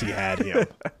since pussy had him.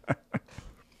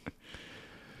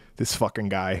 This fucking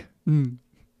guy.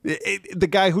 The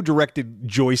guy who directed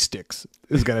Joysticks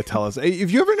is going to tell us.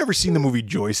 If you ever never seen the movie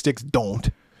Joysticks, don't.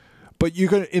 But you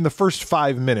can, in the first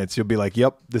 5 minutes, you'll be like,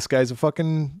 "Yep, this guy's a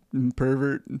fucking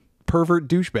pervert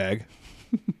douchebag."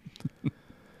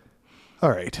 All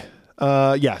right.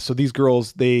 Yeah. So these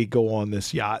girls, they go on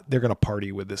this yacht. They're going to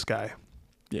party with this guy.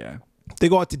 Yeah. They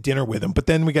go out to dinner with him, but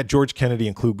then we got George Kennedy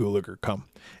and Clu Gulager come,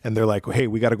 and they're like, "Hey,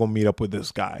 we got to go meet up with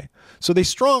this guy." So they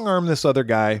strong arm this other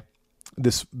guy,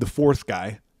 the fourth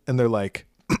guy, and they're like,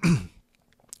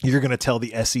 "You're going to tell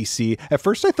the SEC." At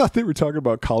first, I thought they were talking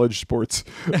about college sports.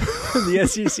 The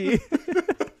SEC.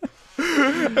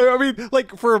 I mean,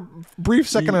 like for a brief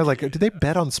second, I was like, "Did they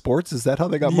bet on sports? Is that how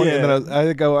they got money?" Yeah. And then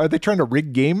I go, "Are they trying to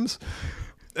rig games?"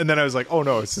 And then I was like, "Oh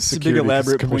no, it's a big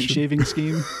elaborate point shaving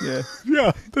scheme." Yeah.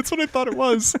 Yeah, that's what I thought it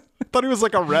was. I thought he was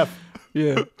like a ref.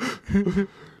 Yeah. But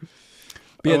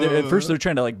yeah, at first they're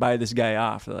trying to like buy this guy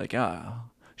off. They're like,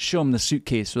 show him the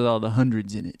suitcase with all the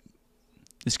hundreds in it.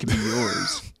 This could be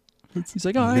yours. He's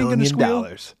like, I ain't gonna squeal.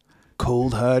 $1,000,000,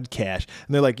 cold hard cash.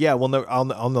 And they're like, "Yeah, well,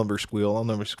 I'll never squeal. I'll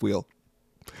never squeal."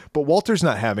 But Walter's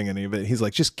not having any of it. He's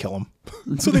like, "Just kill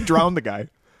him." So they drown the guy.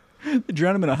 They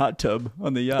drown him in a hot tub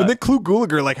on the yacht. And then Clu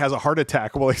Gulager like has a heart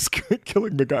attack while he's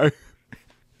killing the guy.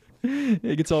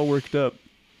 It gets all worked up.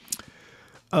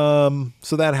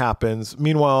 So that happens.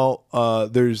 Meanwhile,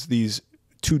 there's these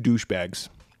two douchebags.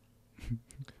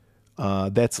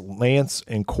 That's Lance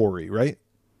and Corey, right?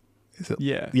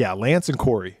 Yeah. Yeah, Lance and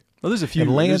Corey. Well, there's a few.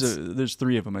 And Lance, there's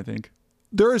three of them, I think.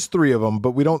 There is three of them,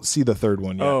 but we don't see the third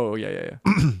one yet. Oh, yeah.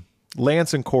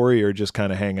 Lance and Corey are just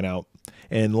kind of hanging out.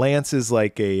 And Lance is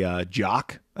like a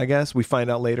jock, I guess. We find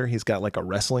out later he's got like a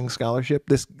wrestling scholarship.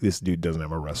 This dude doesn't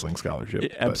have a wrestling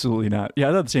scholarship. Absolutely not. Yeah,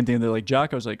 I thought the same thing. They're like,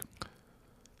 jock. I was like,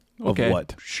 okay. Of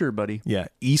what? Sure, buddy. Yeah,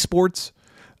 esports.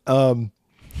 And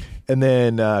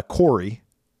then Corey,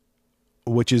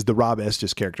 which is the Rob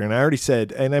Estes character. And I already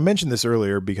said, and I mentioned this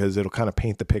earlier because it'll kind of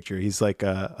paint the picture. He's like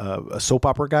a soap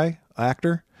opera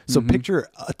actor. So picture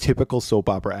a typical soap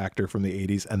opera actor from the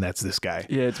 80s, and that's this guy.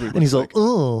 Yeah, it's weird. And he's like,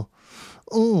 oh,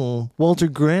 Walter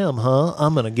Graham, huh?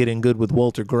 I'm going to get in good with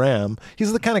Walter Graham.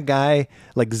 He's the kind of guy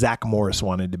like Zach Morris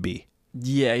wanted to be.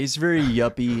 Yeah, he's very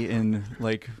yuppie and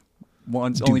like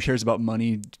only cares about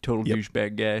money. Total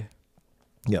douchebag guy.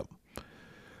 Yep.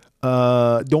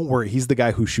 Don't worry, he's the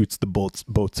guy who shoots the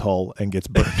boat's hull and gets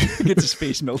burned. Gets his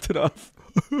face melted off.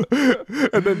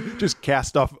 And then just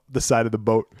cast off the side of the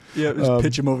boat. Yeah, just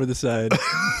pitch him over the side.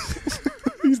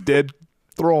 He's dead.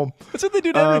 Throw him. That's what they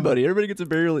do to everybody. Everybody gets a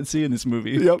burial at sea in this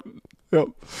movie. Yep.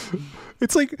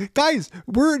 It's like, guys,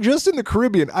 we're just in the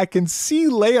Caribbean. I can see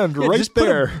land right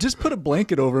there. Just put a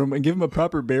blanket over him and give him a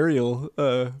proper burial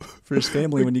for his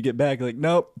family when you get back. Like,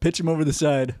 nope, pitch him over the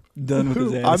side. Done with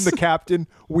his ass. I'm the captain.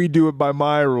 We do it by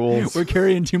my rules. We're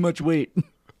carrying too much weight.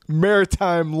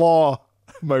 Maritime law,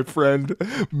 my friend.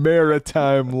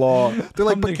 Maritime law. They're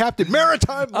like, but captain,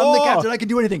 maritime law. I'm the captain. I can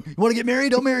do anything. You want to get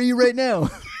married? I'll marry you right now.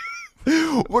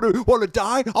 Want to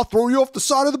die? I'll throw you off the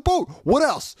side of the boat. What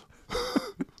else?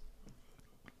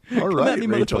 All right,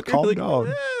 Rachel, calm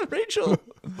down. Rachel.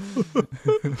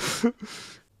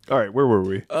 All right, where were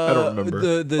we? I don't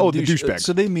remember. The douchebag.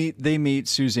 So they meet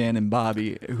Suzanne and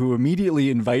Bobby, who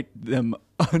immediately invite them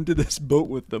onto this boat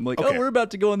with them. Like, Okay. oh, we're about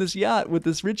to go on this yacht with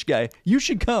this rich guy. You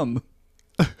should come.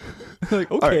 Like,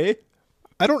 okay. Right.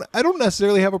 I don't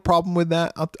necessarily have a problem with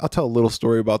that. I'll tell a little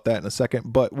story about that in a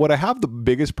second. But what I have the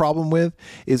biggest problem with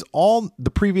is all the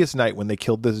previous night when they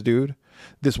killed this dude,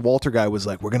 this Walter guy was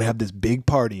like, we're going to have this big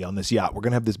party on this yacht. We're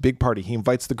going to have this big party. He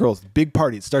invites the girls. Big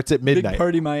party. It starts at midnight. Big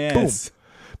party my ass. Boom.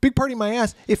 Big party my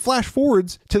ass. It flash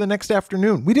forwards to the next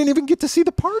afternoon. We didn't even get to see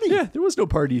the party. Yeah, there was no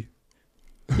party.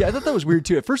 Yeah, I thought that was weird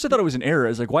too. At first I thought it was an error. I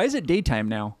was like, why is it daytime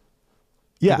now?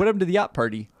 Yeah. Like, what happened to the yacht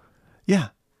party? Yeah.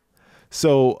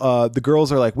 So the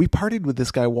girls are like, we partied with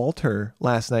this guy Walter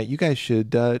last night. You guys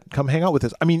should come hang out with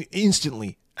us. I mean,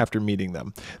 instantly after meeting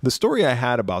them. The story I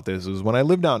had about this was when I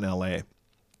lived out in LA,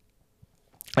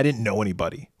 I didn't know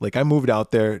anybody. Like I moved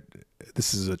out there.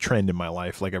 This is a trend in my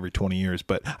life, like every 20 years.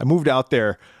 But I moved out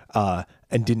there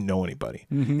and didn't know anybody.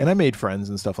 Mm-hmm. And I made friends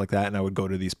and stuff like that. And I would go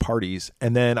to these parties.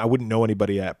 And then I wouldn't know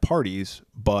anybody at parties,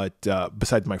 but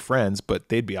besides my friends, but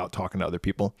they'd be out talking to other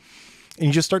people. And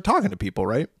you just start talking to people,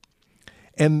 right?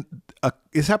 And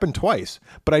it's happened twice,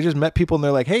 but I just met people and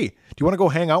they're like, hey, do you want to go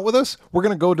hang out with us? We're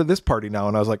going to go to this party now.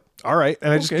 And I was like, all right.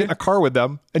 And I just get in a car with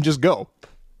them and just go.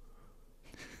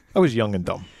 I was young and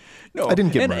dumb. No, I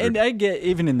didn't get murdered. And I get,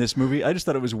 even in this movie, I just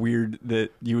thought it was weird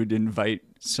that you would invite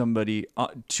somebody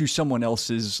to someone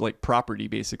else's like property,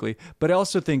 basically. But I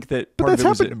also think that part that's of it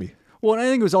was happened to me. Well, and I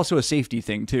think it was also a safety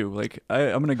thing too. Like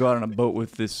I'm going to go out on a boat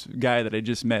with this guy that I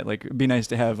just met. Like it'd be nice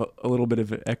to have a little bit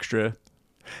of extra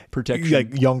protection.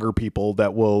 Like younger people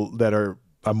that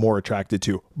I'm more attracted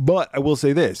to. But I will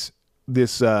say this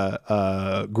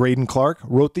Graydon Clark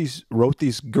wrote these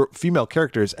female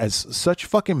characters as such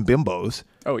fucking bimbos.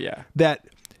 Oh yeah. That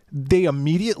they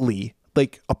immediately,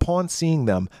 like upon seeing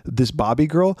them, this Bobby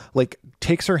girl like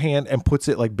takes her hand and puts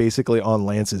it like basically on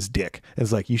Lance's dick. And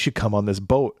is like, you should come on this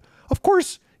boat. Of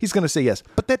course he's going to say yes,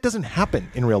 but that doesn't happen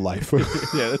in real life.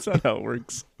 Yeah, that's not how it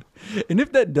works. And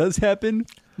if that does happen,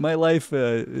 my life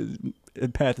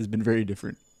path has been very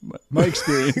different. My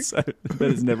experience, that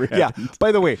has never happened. Yeah.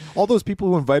 By the way, all those people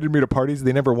who invited me to parties,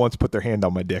 they never once put their hand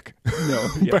on my dick. No.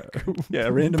 Yeah.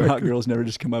 Random hot girls never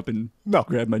just come up and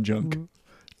grab my junk.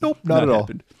 Nope, not at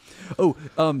happened. Oh,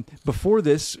 before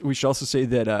this, we should also say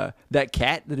that that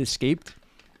cat that escaped,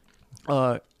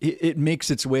 it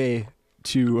makes its way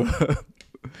to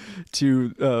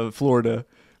Florida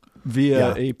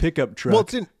via a pickup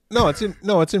truck. Well,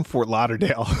 it's in Fort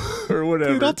Lauderdale or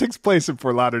whatever. It all takes place in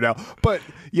Fort Lauderdale. But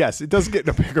yes, it does get in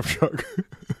a pickup truck.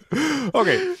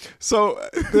 Okay, so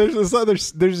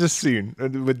there's this scene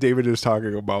what David is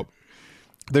talking about.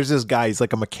 There's this guy, he's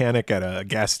like a mechanic at a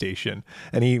gas station,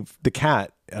 and the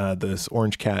cat, this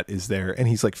orange cat is there, and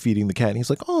he's like feeding the cat, and he's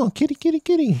like, oh, kitty, kitty,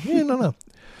 kitty. Yeah, no.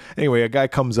 Anyway, a guy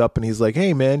comes up and he's like,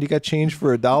 hey man, you got change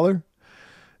for $1?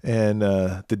 And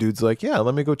the dude's like, yeah,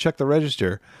 let me go check the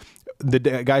register. The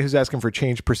guy who's asking for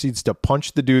change proceeds to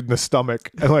punch the dude in the stomach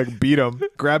and like beat him,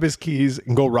 grab his keys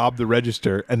and go rob the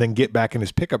register, and then get back in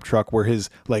his pickup truck where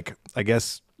his, like, I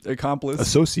guess accomplice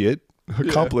is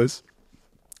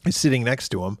sitting next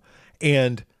to him.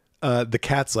 And the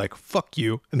cat's like, fuck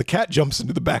you. And the cat jumps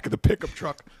into the back of the pickup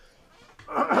truck.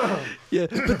 Yeah,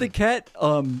 but the cat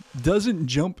doesn't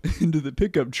jump into the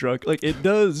pickup truck. Like it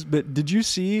does, but did you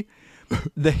see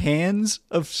the hands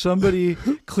of somebody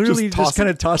clearly just kind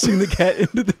of tossing the cat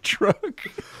into the truck?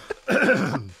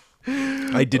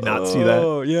 I did not see that.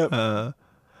 Oh, yeah.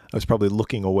 I was probably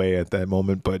looking away at that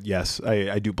moment, but yes,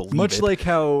 I do believe Much it. like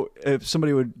how if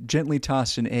somebody would gently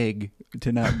toss an egg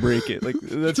to not break it. Like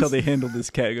that's how they handled this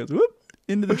cat. It goes, whoop,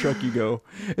 into the truck you go.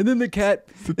 And then the cat,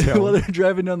 while they're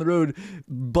driving down the road,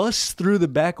 busts through the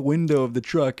back window of the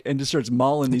truck and just starts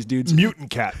mauling these dudes. Mutant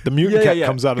cat. The mutant cat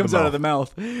comes out of the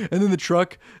mouth. And then the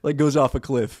truck like goes off a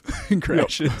cliff and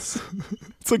crashes.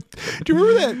 It's like, do you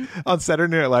remember that on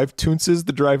Saturday Night Live, Toonces,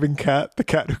 the driving cat, the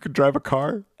cat who could drive a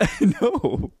car?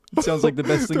 No. It sounds like the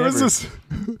best thing ever.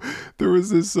 There was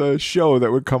this show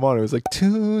that would come on. It was like,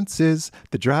 Toonces,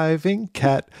 the driving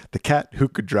cat, the cat who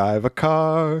could drive a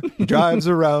car. He drives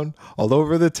around all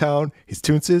over the town. He's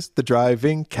Toonces, the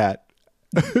driving cat.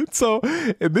 So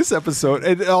in this episode,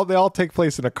 they all take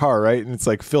place in a car, right? And it's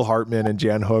like Phil Hartman and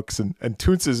Jan Hooks, and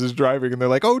Toonces is driving, and they're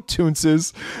like, "Oh,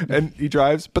 Toonces," and he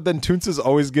drives, but then Toonces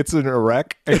always gets in a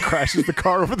wreck and crashes the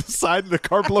car over the side, and the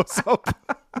car blows up.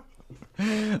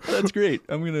 That's great.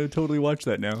 I'm gonna totally watch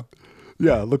that now.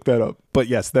 Yeah, look that up. But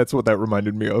yes, that's what that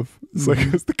reminded me of. It's like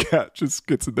the cat just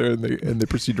gets in there and they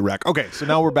proceed to wreck. Okay, so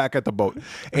now we're back at the boat,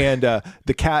 and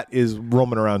the cat is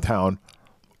roaming around town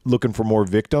looking for more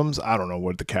victims. I don't know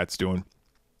what the cat's doing.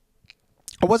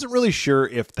 I wasn't really sure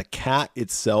if the cat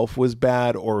itself was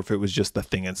bad or if it was just the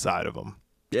thing inside of him.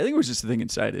 Yeah, I think it was just the thing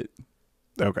inside it.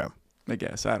 Okay. I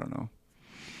guess. I don't know.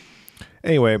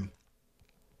 Anyway,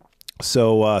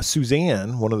 so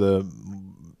Suzanne, one of the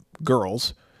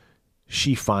girls,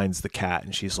 she finds the cat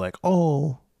and she's like,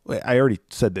 oh, wait, I already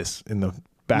said this in the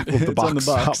back of the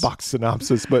box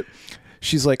synopsis, but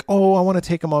she's like, oh, I want to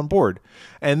take him on board.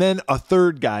 And then a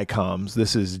third guy comes.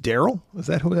 This is Daryl. Is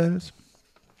that who that is?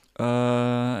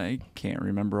 I can't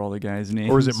remember all the guys' names.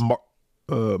 Or is it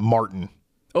Martin?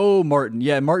 Oh, Martin.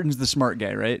 Yeah, Martin's the smart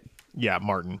guy, right? Yeah,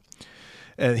 Martin.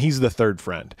 And he's the third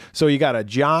friend. So you got a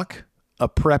jock, a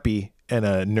preppy, and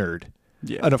a nerd.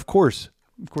 Yeah. And of course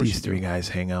these three guys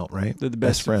hang out, right? They're the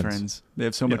best friends. They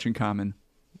have so much in common.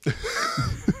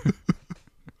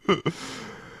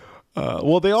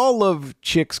 Well, they all love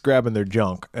chicks grabbing their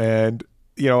junk. And,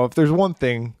 you know, if there's one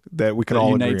thing that we can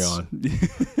all agree on.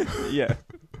 Yeah.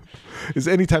 Is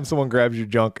anytime someone grabs your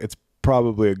junk, it's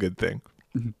probably a good thing.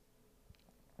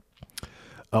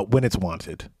 When it's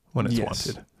wanted.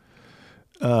 Wanted.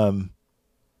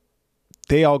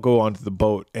 They all go onto the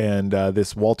boat, and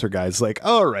this Walter guy's like,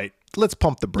 all right, let's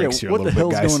pump the brakes here a little bit, guys.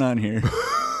 What the hell's going on here?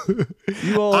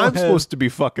 I'm supposed to be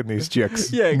fucking these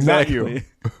chicks. Yeah, exactly.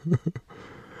 Not you.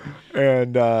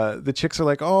 And the chicks are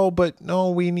like, oh, but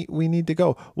no, we need to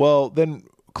go. Well, then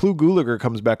Clu Gulager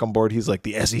comes back on board. He's like,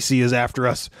 the SEC is after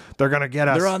us. They're going to get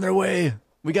us. They're on their way.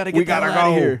 We got to get out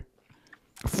of here.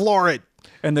 Floor it.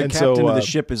 And the captain of the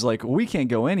ship is like, we can't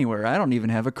go anywhere. I don't even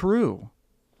have a crew.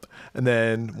 And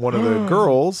then one of the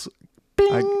girls,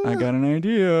 I got an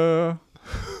idea.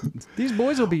 These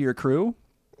boys will be your crew.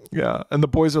 Yeah, and the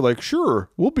boys are like, sure,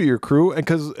 we'll be your crew. And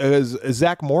because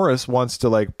Zach Morris wants to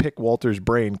like pick Walter's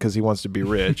brain because he wants to be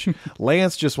rich.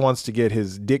 Lance just wants to get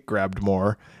his dick grabbed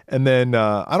more. And then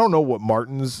I don't know what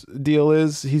Martin's deal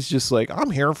is. He's just like, I'm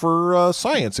here for a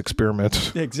science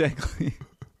experiment. Exactly.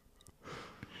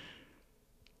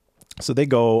 So they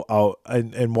go out,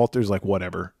 and Walter's like,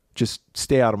 whatever, just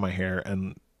stay out of my hair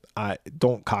and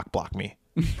don't cock block me.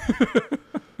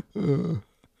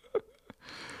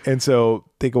 And so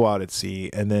they go out at sea,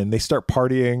 and then they start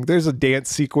partying. There's a dance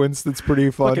sequence that's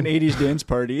pretty fun. Like an 80s dance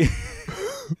party.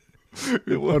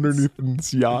 Underneath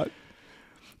this yacht.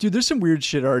 Dude, there's some weird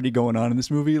shit already going on in this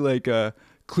movie. Like,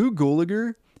 Clu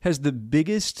Gulager has the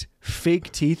biggest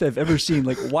fake teeth I've ever seen.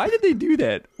 Like, why did they do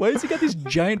that? Why has he got these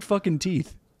giant fucking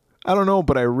teeth? I don't know,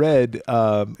 but I read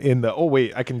in the... Oh,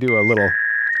 wait, I can do a little...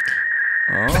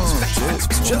 Oh, shit.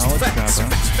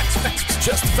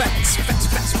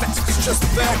 Just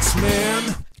facts,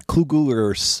 man. Clu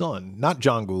Gulager's son, not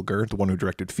John Gulager, the one who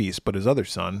directed Feast, but his other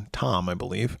son, Tom, I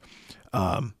believe,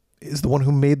 is the one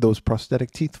who made those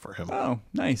prosthetic teeth for him. Oh,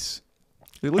 nice.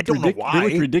 They look know why.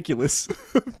 They look ridiculous.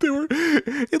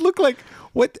 It looked like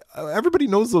what everybody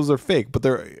knows those are fake, but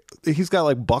he's got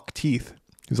like buck teeth.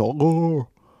 He's all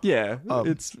yeah.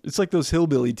 It's like those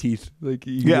hillbilly teeth. Like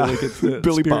you yeah, get, like it's the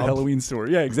Billy Spirit Bob. Halloween store.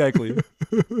 Yeah, exactly.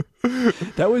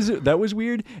 That was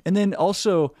weird. And then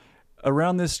also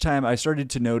around this time I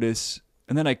started to notice,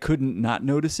 and then I couldn't not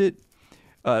notice it.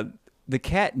 The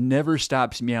cat never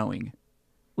stops meowing.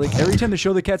 Like every time they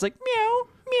show the cat's like meow,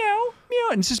 meow, meow,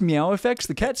 and it's just meow effects.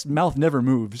 The cat's mouth never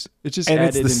moves. It's just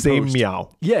added it's the same post. meow.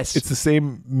 Yes, it's the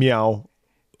same meow.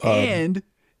 And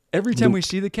every time we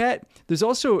see the cat, there's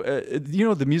also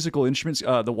the musical instruments,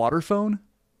 the water phone.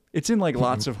 It's in like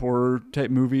lots of horror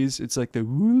type movies. It's like the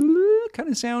kind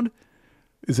of sound.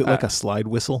 Is it like a slide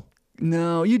whistle?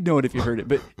 No, you'd know it if you heard it,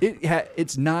 but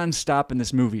it's nonstop in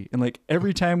this movie, and like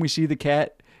every time we see the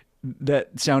cat,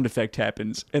 that sound effect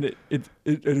happens, and it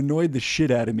annoyed the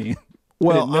shit out of me.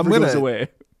 Well, it never goes away.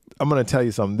 I'm gonna tell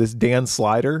you something. This Dan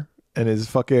Slider and his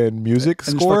fucking music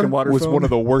And his score fucking water was phone? one of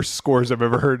the worst scores I've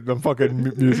ever heard in a fucking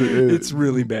music. It's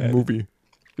really bad movie.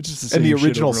 It's just the same And the shit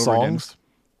original over and over again. songs.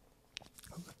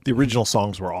 The original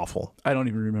songs were awful. I don't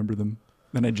even remember them,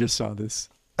 and I just saw this.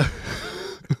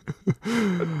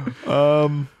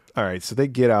 All right, so they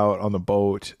get out on the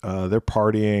boat. They're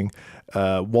partying.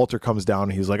 Walter comes down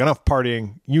and he's like, enough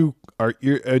partying.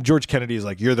 George Kennedy is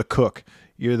like, you're the cook,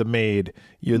 you're the maid,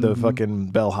 you're the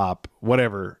fucking bellhop,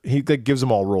 whatever. He like, gives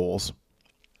them all roles.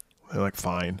 They're like,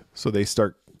 fine. So they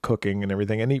start cooking and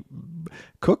everything. And he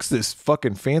cooks this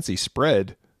fucking fancy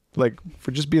spread, like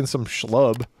for just being some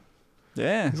schlub.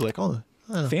 Yeah, He's like, oh,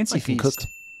 fancy I can feast. cook.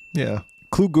 Yeah.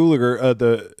 Clu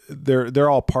Gulager, they're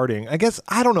all partying. I guess,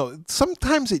 I don't know.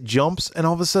 Sometimes it jumps and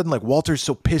all of a sudden, like, Walter's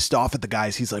so pissed off at the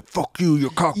guys. He's like, fuck you, you're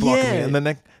cock blocking me. And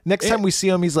then next time we see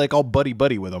him, he's like all buddy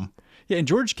with him. Yeah, and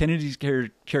George Kennedy's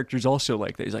character's also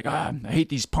like that. He's like, I hate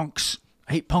these punks.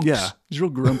 I hate punks. Yeah. He's real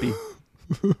grumpy.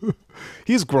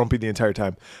 He's grumpy the entire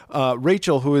time.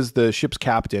 Rachel, who is the ship's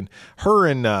captain, her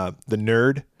and the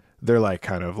nerd, they're like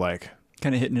kind of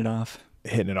hitting it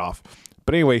off.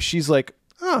 But anyway, she's like,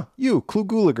 you, Clu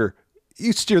Gulager,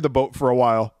 you steer the boat for a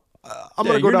while. I'm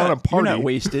going to go down and party. You're not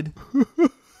wasted.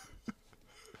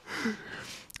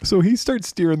 So he starts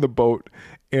steering the boat,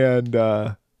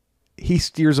 and he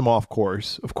steers him off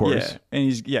course, of course.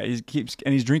 Yeah, and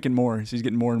he's drinking more, so he's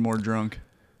getting more and more drunk.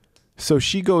 So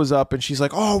she goes up and she's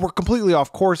like, "Oh, we're completely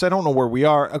off course. I don't know where we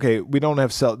are." Okay, they don't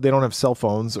have cell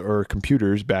phones or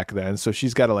computers back then, so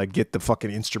she's got to like get the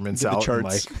fucking instruments out. The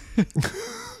charts. And,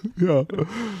 like,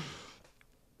 yeah.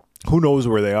 Who knows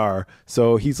where they are?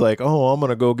 So he's like, "Oh, I'm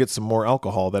gonna go get some more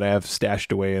alcohol that I have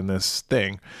stashed away in this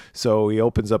thing." So he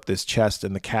opens up this chest,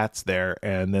 and the cat's there,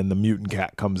 and then the mutant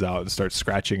cat comes out and starts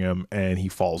scratching him, and he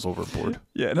falls overboard.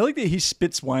 Yeah, and I like that he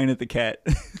spits wine at the cat,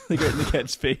 like right in the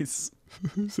cat's face.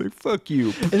 He's like, "Fuck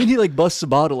you!" And then he like busts a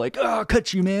bottle, like, "Oh, I'll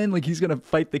cut you, man!" Like he's gonna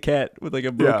fight the cat with like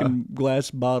a broken glass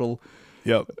bottle.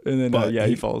 Yep. And then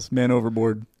he falls, man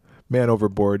overboard.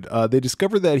 They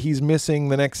discover that he's missing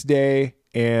the next day.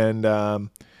 And and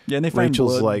they find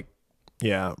Rachel's blood.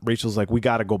 Rachel's like, we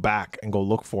got to go back and go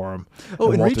look for him.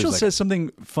 Oh, and Walter's Rachel like, says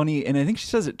something funny, and I think she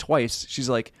says it twice. She's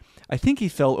like, I think he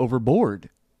fell overboard.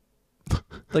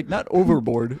 Like, not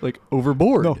overboard, like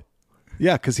overboard. No.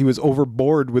 Yeah, because he was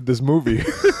overboard with this movie.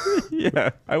 Yeah,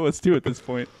 I was too at this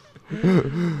point.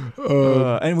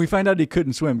 And we find out he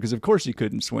couldn't swim, because of course he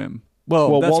couldn't swim.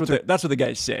 Well, that's what the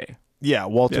guys say. Yeah,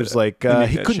 Walter's he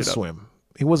couldn't swim.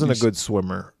 He wasn't a good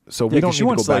swimmer. So we don't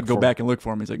need to go back and look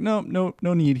for him. He's like, no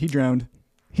need. He drowned.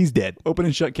 He's dead. Open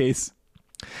and shut case.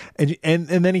 And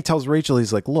then he tells Rachel,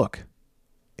 he's like, look,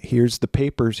 here's the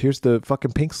papers. Here's the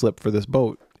fucking pink slip for this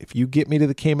boat. If you get me to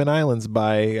the Cayman Islands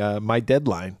by my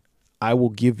deadline, I will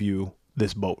give you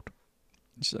this boat.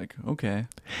 She's like, okay.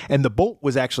 And the boat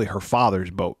was actually her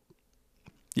father's boat.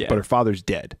 Yeah. But her father's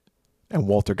dead. And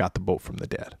Walter got the boat from the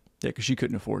dead. Yeah, because she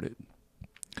couldn't afford it.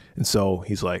 And so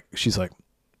she's like,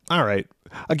 all right.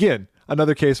 Again,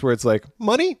 another case where it's like,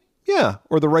 money? Yeah.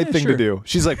 Or the right thing to do.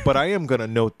 She's like, but I am going to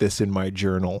note this in my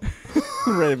journal.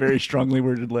 Write a very strongly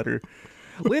worded letter.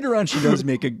 Later on, she does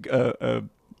make a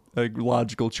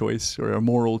logical choice or a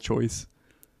moral choice.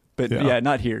 But yeah,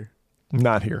 not here.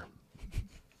 Not here.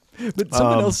 But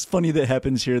something else funny that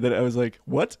happens here that I was like,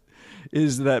 what?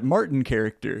 Is that Martin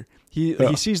character. He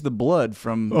sees the blood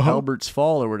from Albert's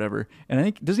fall or whatever. And I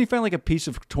think, doesn't he find like a piece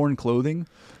of torn clothing?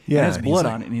 Yeah. It has blood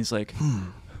on it. And he's like,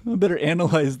 I better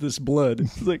analyze this blood.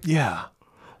 He's like, yeah.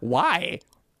 Why?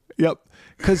 Yep.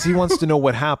 Because he wants to know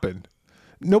what happened.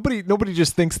 Nobody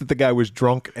just thinks that the guy was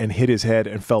drunk and hit his head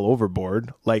and fell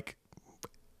overboard. Like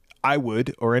I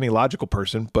would, or any logical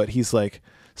person. But he's like,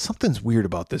 something's weird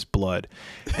about this blood.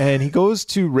 And he goes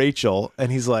to Rachel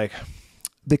and he's like,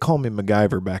 they call me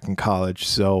MacGyver back in college.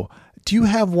 So do you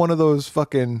have one of those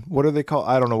fucking, what are they called?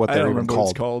 I don't know what they're even called. What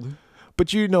it's called.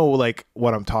 But you know, like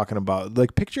what I'm talking about.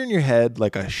 Like picture in your head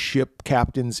like a ship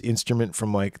captain's instrument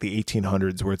from like the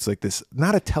 1800s where it's like this,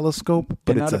 not a telescope,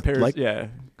 but it's yeah.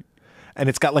 And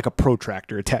it's got like a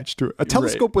protractor attached to it. A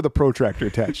telescope with a protractor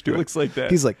attached to it. It looks like that.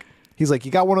 He's like,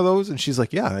 you got one of those? And she's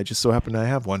like, yeah, I just so happen to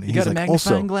have one. And you got a like,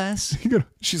 magnifying glass?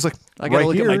 She's like, I gotta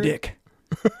look here. at my dick.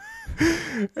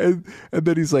 and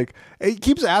then he's like, he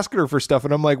keeps asking her for stuff.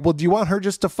 And I'm like, well, do you want her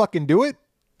just to fucking do it?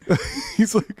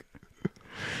 He's like,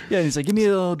 yeah. And he's like, give me a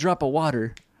little drop of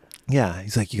water. Yeah.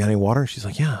 He's like, you got any water? She's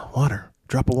like, yeah, water.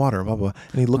 Drop of water, blah, blah.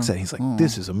 And he looks at it. He's like,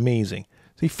 this is amazing.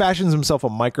 he fashions himself a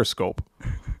microscope.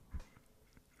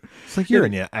 It's like, you're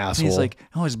an asshole. He's like,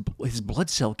 oh, his blood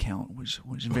cell count was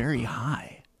very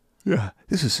high. Yeah,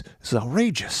 this is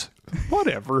outrageous.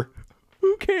 Whatever.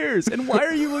 Who cares? And why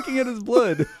are you looking at his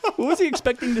blood? What was he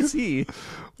expecting to see?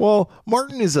 Well,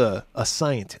 Martin is a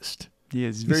scientist. Yeah,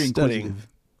 he's very inquisitive.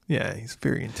 Yeah, he's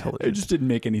very intelligent. It just didn't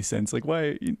make any sense. Like,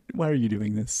 why are you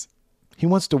doing this? He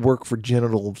wants to work for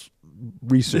genital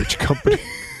research company.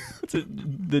 It's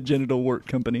the genital wart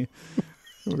company.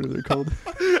 What are they called?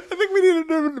 I think we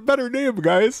need a better name,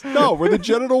 guys. No, we're the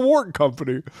genital wart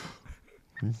company.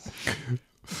 I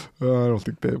don't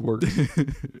think that works.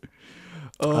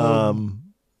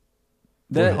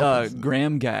 That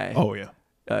Graham guy. Oh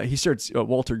yeah. He starts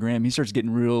Walter Graham. He starts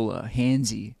getting real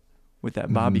handsy with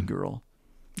that Bobby girl.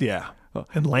 Yeah.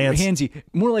 And Lance. Handsy,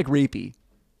 more like rapey.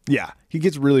 Yeah, he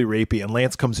gets really rapey, and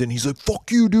Lance comes in. He's like,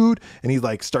 "Fuck you, dude!" And he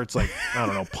like starts like, I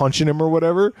don't know, punching him or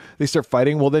whatever. They start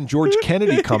fighting. Well, then George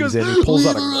Kennedy comes in and pulls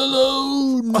out her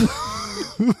alone.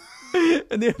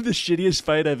 And they have the shittiest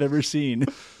fight I've ever seen.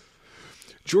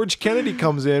 George Kennedy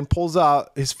comes in, pulls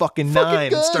out his fucking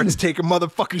nine, and starts taking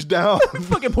motherfuckers down.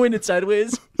 Fucking point it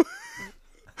sideways.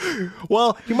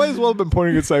 Well, he might as well have been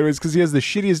pointing it sideways because he has the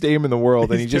shittiest aim in the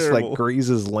world, and he just terrible. like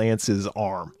grazes Lance's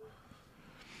arm.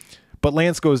 But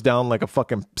Lance goes down like a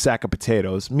fucking sack of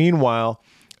potatoes. Meanwhile,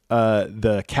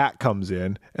 the cat comes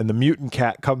in, and the mutant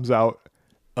cat comes out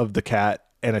of the cat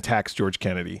and attacks George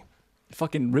Kennedy.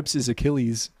 Fucking rips his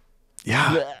Achilles.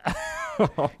 Yeah.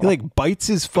 He like bites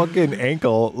his fucking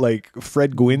ankle like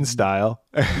Fred Gwynn style.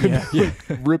 And Yeah.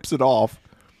 rips it off.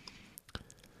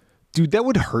 Dude, that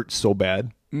would hurt so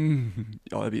bad. Oh,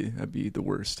 that'd be the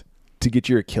worst. To get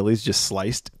your Achilles just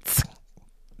sliced.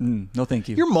 No, thank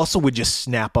you. Your muscle would just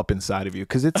snap up inside of you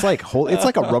because it's like it's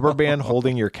like a rubber band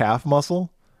holding your calf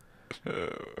muscle.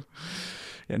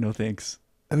 Yeah, no thanks.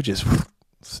 It would just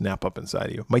snap up inside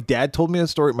of you. My dad told me a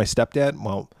story. My stepdad,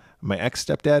 well, my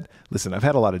ex-stepdad. Listen, I've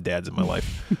had a lot of dads in my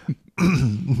life.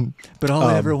 But all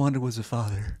I ever wanted was a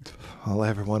father. All I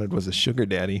ever wanted was a sugar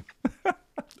daddy.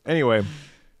 Anyway,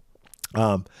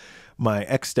 my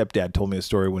ex-stepdad told me a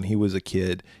story when he was a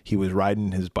kid. He was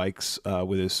riding his bikes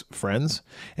with his friends,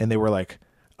 and they were like,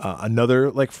 another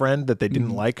like friend that they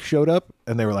didn't like showed up,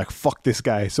 and they were like, fuck this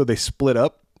guy. So they split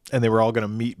up, and they were all going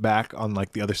to meet back on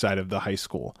like the other side of the high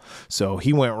school. So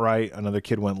he went right, another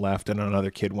kid went left, and another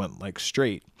kid went like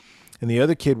straight. And the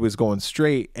other kid was going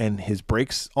straight, and his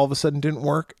brakes all of a sudden didn't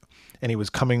work, and he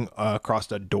was coming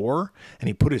across a door, and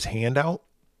he put his hand out,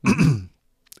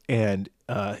 and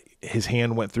his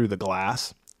hand went through the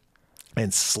glass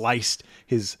and sliced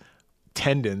his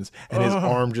tendons, and his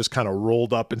arm just kind of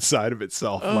rolled up inside of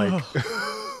itself, like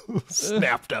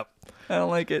snapped up. I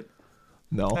don't like it.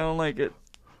 No, I don't like it.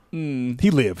 he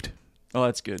lived. Oh,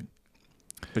 that's good.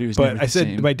 But he was. But never I the said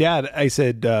same. to my dad, I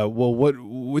said, well,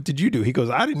 what did you do? He goes,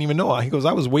 I didn't even know. He goes,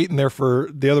 I was waiting there for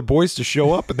the other boys to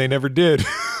show up, and they never did.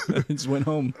 I just went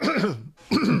home.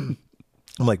 I'm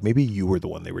like, maybe you were the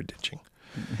one they were ditching.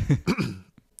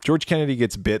 George Kennedy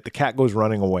gets bit. The cat goes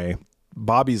running away.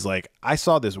 Bobby's like, I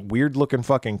saw this weird looking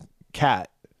fucking cat.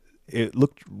 It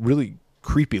looked really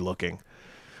creepy looking.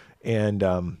 And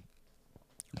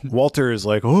Walter is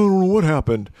like, oh, I don't know what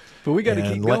happened. But we got to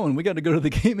keep going. We got to go to the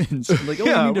Caymans. Like, oh,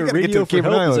 Yeah, we need we a gotta get to radio the for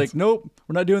Cayman help. He's Islands. like, nope,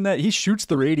 we're not doing that. He shoots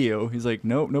the radio. He's like,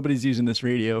 nope, nobody's using this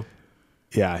radio.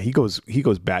 Yeah, he goes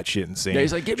batshit insane. Yeah,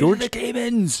 he's like, get me to the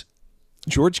Caymans.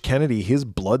 George Kennedy, his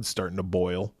blood's starting to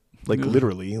boil. Like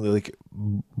literally, like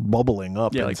bubbling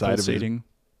up inside of his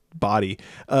body.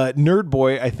 Nerd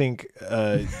Boy, I think,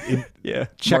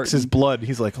 checks his blood.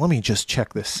 He's like, let me just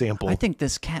check this sample. I think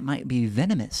this cat might be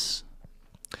venomous.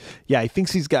 Yeah, he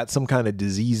thinks he's got some kind of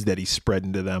disease that he's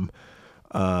spreading to them.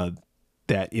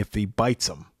 That if he bites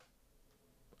them,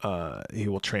 he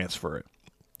will transfer it.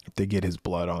 If they get his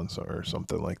blood on or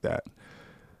something like that.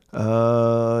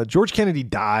 George Kennedy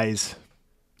dies.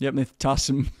 Yep, and they toss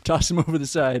him over the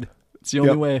side. It's the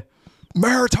only way.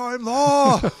 Maritime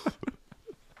law.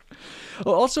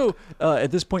 Well, also, at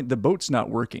this point, the boat's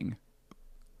not working.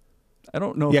 I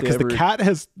don't know. Yeah, because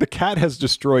the cat has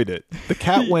destroyed it. The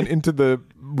cat went into the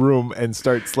room and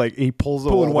starts like he pulls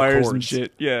all pulling the wires cords. and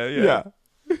shit. Yeah.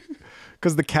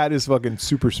 Because the cat is fucking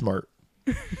super smart.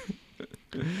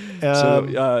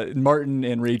 So Martin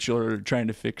and Rachel are trying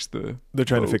to fix the. They're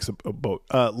trying to fix a boat.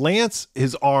 Lance,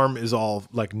 his arm is all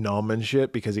like numb and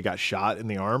shit because he got shot in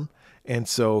the arm, and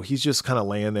so he's just kind of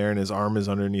laying there, and his arm is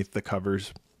underneath the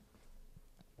covers.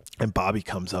 And Bobby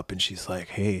comes up, and she's like,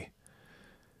 "Hey,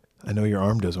 I know your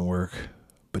arm doesn't work,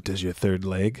 but does your third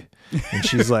leg?" And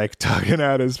she's like tugging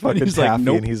at his fucking taffy, like,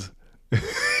 nope. and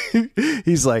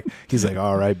he's like,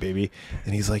 all right, baby.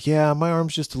 And he's like, yeah, my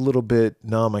arm's just a little bit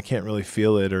numb. I can't really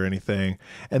feel it or anything.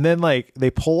 And then like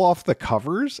they pull off the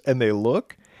covers and they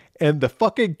look, and the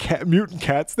fucking mutant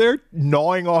cat's there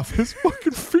gnawing off his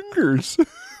fucking fingers.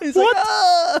 He's like,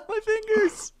 my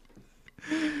fingers.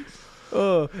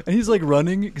 Oh, and he's like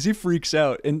running because he freaks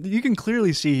out, and you can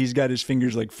clearly see he's got his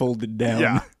fingers like folded down.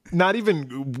 Yeah, not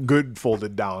even good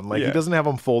folded down. Like he doesn't have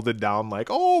them folded down. Like,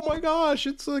 oh my gosh,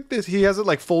 it's like this. He has it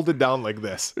like folded down like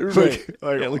this. Right.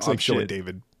 Like Yeah, it looks I'm like showing shit.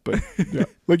 David, but yeah,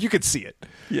 like you could see it.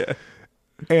 Yeah.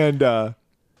 And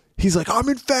he's like, I'm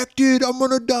infected. I'm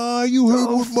gonna die. You heard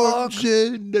what Martin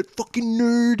said. That fucking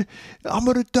nerd. I'm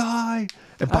gonna die.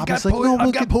 And Bobby's like, no,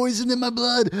 I've got poison in my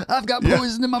blood. I've got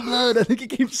poison in my blood. I think he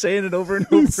keeps saying it over and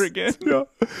over again. Yeah.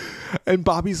 And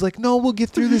Bobby's like, no, we'll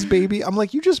get through this, baby. I'm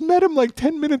like, you just met him like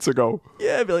 10 minutes ago.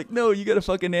 Yeah, I'd be like, no, you got a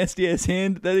fucking nasty ass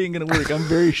hand. That ain't gonna work. I'm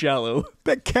very shallow.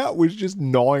 That cat was just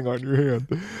gnawing on your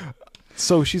hand.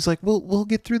 So she's like, we'll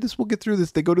get through this. We'll get through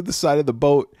this. They go to the side of the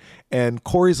boat, and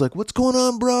Corey's like, what's going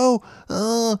on, bro?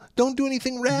 Don't do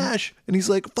anything rash. And he's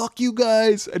like, fuck you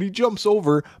guys. And he jumps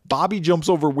over. Bobby jumps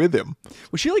over with him,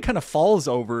 Well, she like kind of falls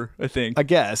over, I think. I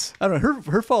guess. I don't know.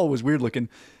 Her fall was weird looking.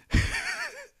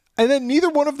 And then neither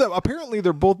one of them, apparently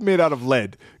they're both made out of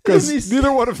lead, because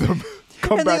neither one of them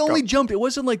come And back they only up. jumped. It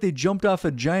wasn't like they jumped off a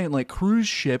giant like cruise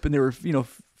ship and they were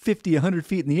 50, 100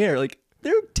 feet in the air. Like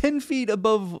they're 10 feet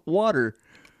above water.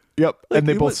 Yep. Like, And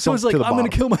they both so sunk it's like, to the I'm bottom.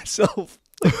 gonna kill myself.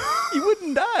 He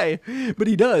wouldn't die, but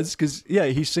he does because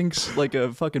he sinks like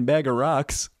a fucking bag of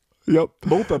rocks. Yep.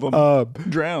 Both of them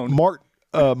drown.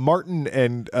 Martin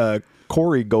and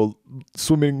Corey go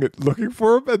swimming looking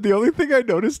for him, and the only thing I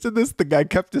noticed in this, the guy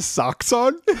kept his socks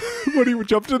on when he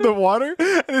jumped in the water,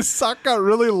 and his sock got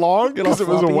really long because it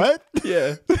was floppy. wet.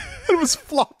 Yeah. It was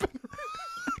flopping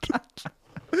around.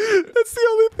 That's the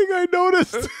only thing I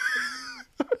noticed.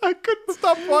 I couldn't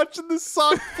stop watching the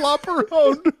sock flop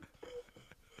around.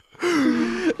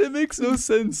 It makes no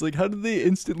sense. Like, how did they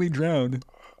instantly drown?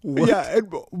 What? Yeah,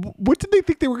 and what did they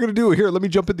think they were going to do? Here, let me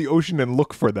jump in the ocean and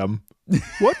look for them.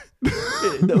 What?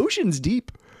 The ocean's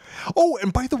deep. Oh,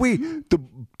 and by the way, the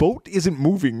boat isn't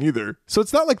moving either. So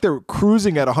it's not like they're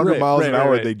cruising at 100 miles an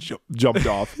hour. right. They jumped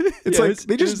off. It's Yeah, like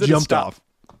they it just was at a jumped stop. off.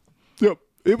 Yep.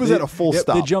 It was at a full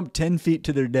stop. They jumped 10 feet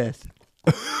to their death.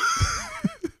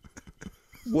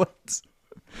 What?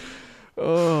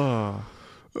 Oh,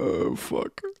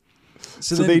 fuck.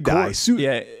 So then they die.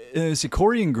 So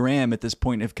Corey and Graham at this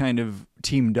point have kind of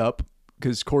teamed up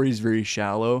because Corey's very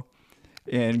shallow,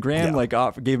 and Graham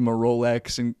gave him a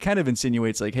Rolex and kind of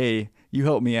insinuates like, "Hey, you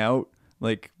help me out.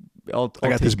 Like, I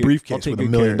got this briefcase with $1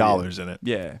 million in it.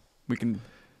 Yeah, we can.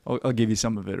 I'll give you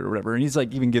some of it or whatever." And he's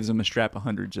like, even gives him a strap of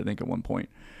hundreds, I think, at one point.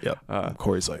 Yep.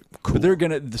 Corey's like, cool. But they're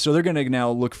gonna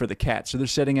now look for the cat. So they're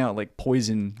setting out like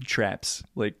poison traps,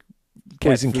 like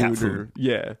Poison cat or- food.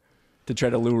 yeah, to try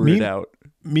to lure it out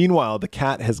Meanwhile, the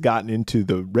cat has gotten into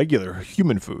the regular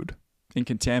human food and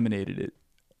contaminated it.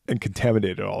 and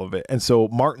contaminated all of it. And so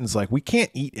Martin's like, we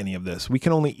can't eat any of this. We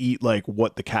can only eat like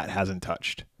what the cat hasn't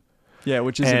touched. Yeah,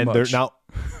 which isn't And much.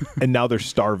 they're now they're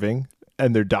starving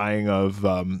and they're dying of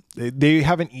they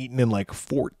haven't eaten in like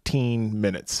 14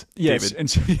 minutes. Yes,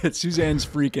 David. and Suzanne's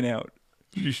freaking out.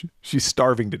 She's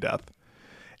starving to death.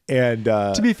 And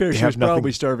To be fair, they she have was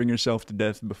probably starving herself to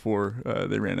death before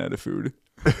they ran out of food.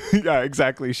 yeah,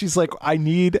 exactly. She's like, I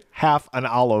need half an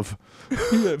olive.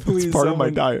 Yeah, please, it's part of my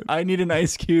diet. I need an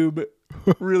ice cube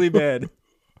really bad.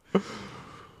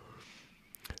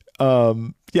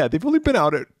 Yeah, they've only been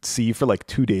out at sea for like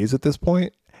 2 days at this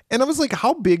point. And I was like,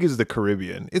 how big is the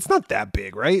Caribbean? It's not that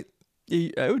big, right?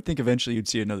 I would think eventually you'd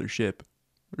see another ship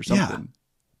or something.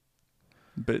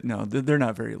 But no, they're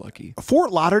not very lucky.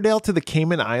 Fort Lauderdale to the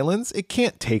Cayman Islands, it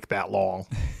can't take that long.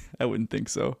 I wouldn't think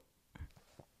so.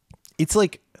 It's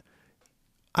like,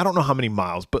 I don't know how many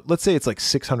miles, but let's say it's like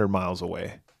 600 miles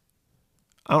away.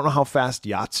 I don't know how fast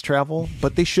yachts travel,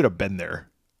 but they should have been there.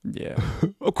 Yeah,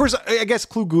 Of course, I guess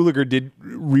Clu Gulager did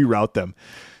reroute them.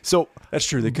 So that's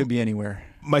true. They could be anywhere.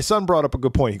 my son brought up a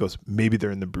good point. He goes, maybe they're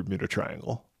in the Bermuda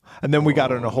Triangle. And then we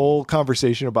got in a whole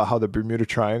conversation about how the Bermuda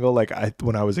Triangle, like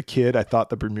when I was a kid, I thought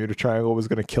the Bermuda Triangle was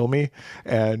going to kill me.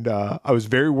 And I was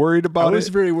very worried about I was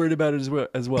it. very worried about it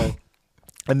as well.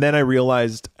 And then I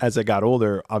realized as I got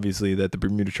older, obviously, that the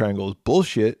Bermuda Triangle is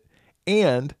bullshit.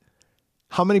 And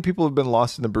how many people have been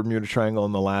lost in the Bermuda Triangle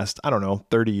in the last, I don't know,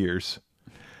 30 years?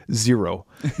 Zero.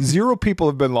 Zero people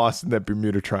have been lost in that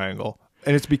Bermuda Triangle.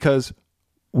 And it's because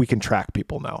we can track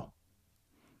people now.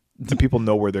 And people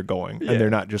know where they're going, and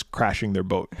they're not just crashing their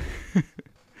boat.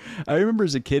 I remember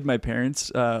as a kid, my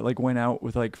parents like went out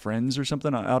with like friends or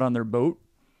something out on their boat,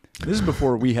 This is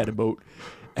before we had a boat.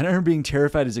 And I remember being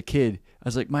terrified as a kid. I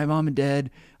was like, my mom and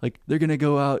dad, like, they're going to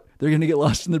go out. They're going to get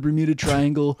lost in the Bermuda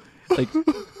Triangle. Like,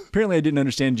 apparently I didn't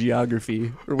understand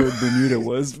geography or where Bermuda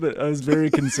was, but I was very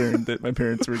concerned that my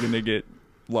parents were going to get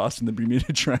lost in the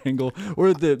Bermuda Triangle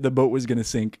or the boat was going to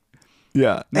sink.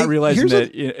 Yeah. Not realizing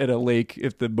that at a lake,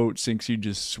 if the boat sinks, you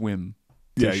just swim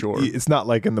to shore. It's not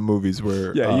like in the movies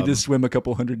where... Yeah, you just swim a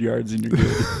couple 100 yards and you're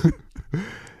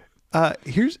good.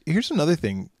 Here's another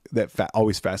thing that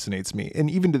always fascinates me,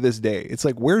 and even to this day, it's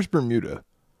like, where's Bermuda?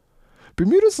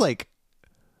 Bermuda's like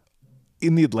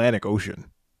in the Atlantic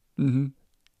Ocean. Mm-hmm.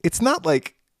 It's not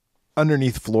like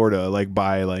underneath Florida, like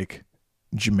by like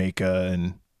Jamaica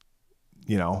and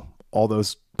all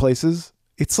those places.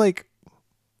 It's like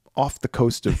off the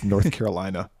coast of North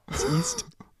Carolina. It's east.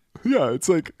 Yeah, it's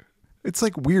like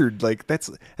weird. Like that's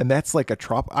like a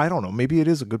I don't know. Maybe it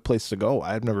is a good place to go.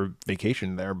 I've never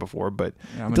vacationed there before, but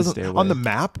it doesn't. On the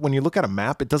map, when you look at a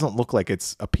map, it doesn't look like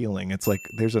it's appealing. It's like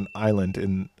there's an island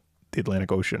in the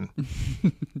Atlantic Ocean.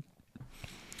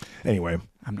 Anyway,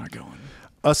 I'm not going.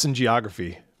 Us in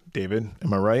geography, David.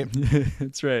 Am I right?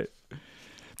 That's right.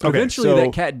 But eventually,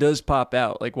 that cat does pop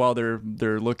out, like while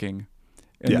they're looking.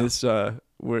 And this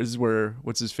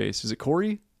what's his face? Is it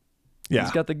Corey? Yeah,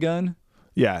 he's got the gun.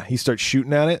 Yeah, he starts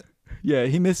shooting at it. Yeah,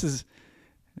 he misses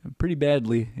pretty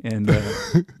badly and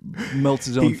melts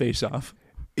his own face off.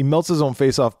 He melts his own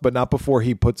face off, but not before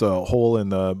he puts a hole in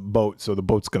the boat, so the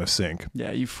boat's going to sink.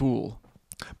 Yeah, you fool.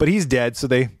 But he's dead, so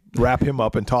they wrap him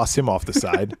up and toss him off the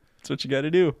side. That's what you got to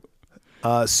do.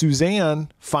 Suzanne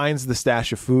finds the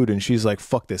stash of food, and she's like,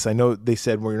 fuck this. I know they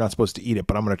said you're not supposed to eat it,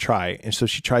 but I'm going to try. And so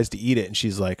she tries to eat it, and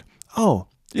she's like, oh,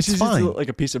 it's fine. Like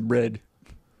a piece of bread.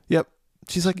 Yep.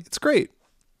 She's like, it's great.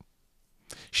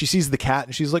 She sees the cat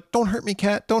and she's like, don't hurt me,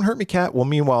 cat. Don't hurt me, cat. Well,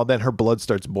 meanwhile, then her blood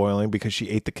starts boiling because she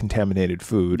ate the contaminated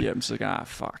food. Yeah, I'm just like,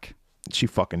 fuck. She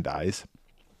fucking dies.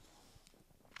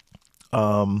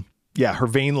 Yeah, her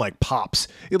vein like pops.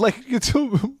 It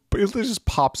just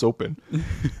pops open.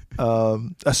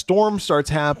 A storm starts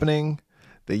happening.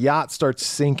 The yacht starts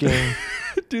sinking.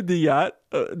 Dude, the yacht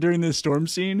during this storm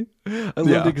scene, I loved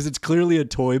it because it's clearly a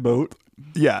toy boat.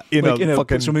 Yeah, in a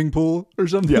fucking swimming pool or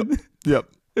something. Yep.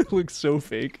 It looks so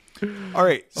fake. All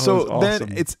right, so awesome.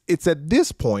 then it's at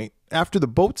this point, after the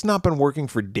boat's not been working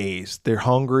for days, they're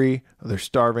hungry, they're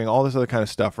starving, all this other kind of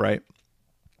stuff, right?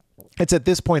 It's at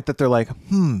this point that they're like,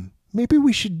 maybe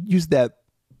we should use that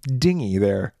dinghy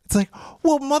there. It's like,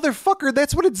 well, motherfucker,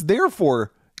 that's what it's there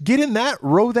for. Get in that,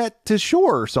 row that to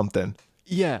shore or something.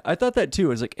 Yeah, I thought that too. I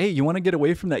was like, hey, you want to get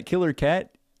away from that killer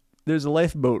cat? There's a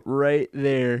lifeboat right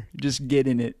there. Just get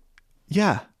in it.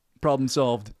 Yeah. Problem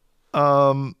solved. They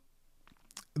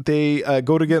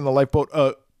go to get in the lifeboat.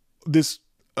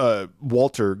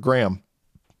 Walter Graham,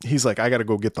 he's like, I got to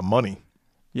go get the money.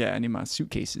 Yeah, I need my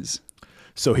suitcases.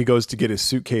 So he goes to get his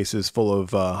suitcases full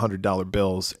of $100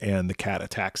 bills, and the cat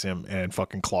attacks him and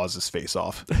fucking claws his face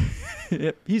off.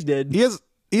 Yep, he's dead. He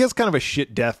has kind of a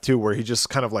shit death too, where he just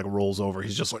kind of like rolls over.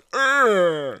 He's just like,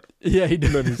 Argh! Yeah, he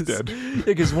does. And then he's dead. Yeah,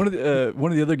 because one of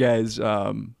the other guys,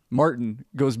 Martin,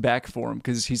 goes back for him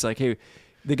because he's like, hey,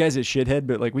 the guy's a shithead,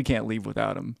 but like we can't leave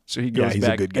without him. So he goes he's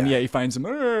back, a good guy. and he finds him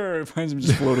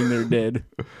just floating there dead.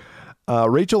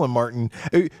 Rachel and Martin.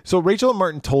 So Rachel and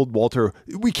Martin told Walter,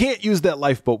 we can't use that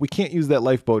lifeboat. We can't use that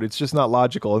lifeboat. It's just not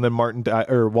logical. And then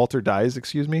Walter dies,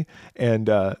 excuse me. And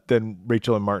then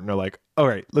Rachel and Martin are like, all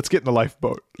right, let's get in the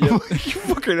lifeboat. Yep. You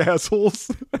fucking assholes.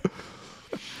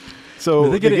 So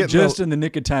they get it just in the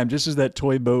nick of time, just as that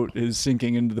toy boat is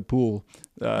sinking into the pool.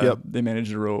 They manage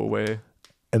to row away.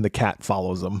 And the cat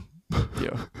follows them.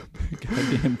 Yeah.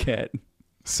 Goddamn cat.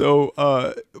 So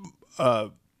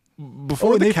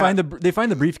before they find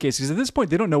the briefcase, because at this point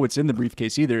they don't know what's in the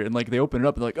briefcase either, and like they open it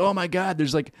up and like, oh my god,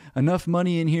 there's like enough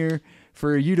money in here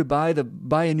for you to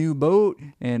buy a new boat,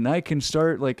 and I can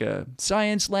start like a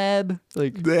science lab,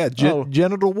 like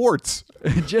genital warts.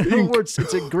 Genital warts.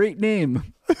 It's a great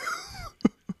name.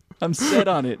 I'm set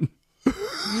on it.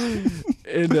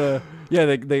 And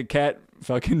the cat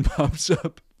fucking pops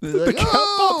up. The cat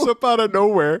pops up out of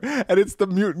nowhere, and it's the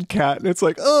mutant cat, and it's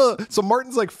like, ugh. So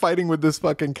Martin's like fighting with this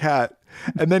fucking cat,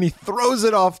 and then he throws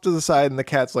it off to the side, and the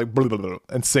cat's like, blah, blah, blah,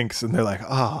 and sinks, and they're like,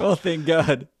 oh, thank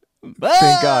God.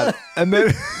 Thank God. And then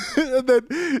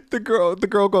the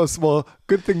girl goes, well,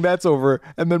 good thing that's over.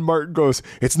 And then Martin goes,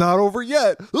 it's not over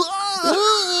yet.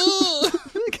 The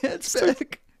cat's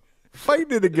back.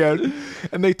 Fighting it again,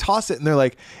 and they toss it, and they're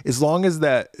like, as long as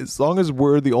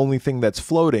we're the only thing that's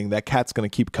floating, that cat's going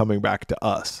to keep coming back to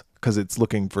us because it's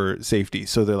looking for safety.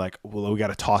 So they're like, well, we got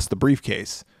to toss the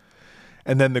briefcase.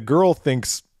 And then the girl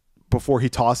thinks before he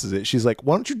tosses it, she's like,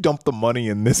 "Why don't you dump the money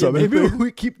in this other maybe thing?"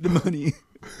 we keep the money.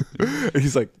 And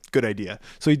he's like, "Good idea."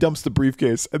 So he dumps the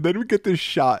briefcase, and then we get this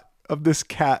shot of this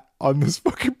cat on this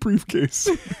fucking briefcase.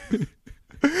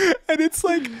 And it's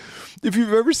like, if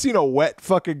you've ever seen a wet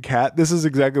fucking cat, this is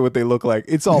exactly what they look like.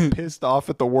 It's all pissed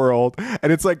off at the world,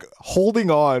 and it's like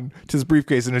holding on to his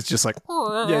briefcase, and it's just like,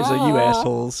 Yeah, it's like, you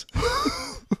assholes.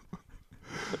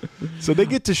 So they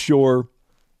get to shore.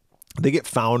 They get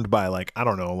found by, like, I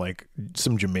don't know, like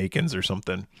some Jamaicans or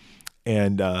something.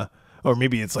 And, or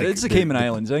maybe it's like. It's the Cayman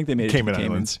Islands. I think they made it Cayman to the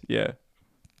Islands. Caymans. Yeah.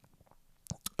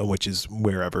 Which is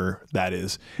wherever that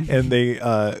is. And they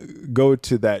go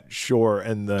to that shore,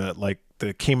 and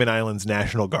the Cayman Islands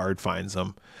National Guard finds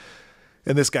them.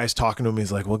 And this guy's talking to him.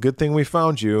 He's like, "Well, good thing we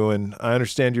found you. And I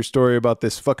understand your story about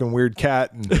this fucking weird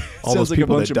cat and all those Sounds like a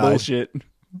people bunch that of died. bullshit.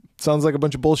 Sounds like a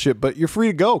bunch of bullshit, but you're free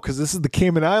to go because this is the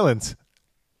Cayman Islands.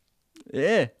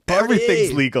 Yeah.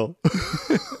 Everything's legal."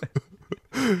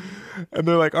 And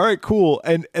they're like, "All right, cool."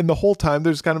 And the whole time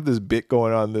there's kind of this bit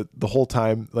going on the whole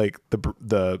time, like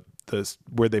the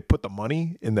where they put the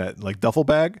money in that like duffel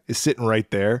bag is sitting right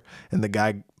there, and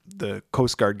the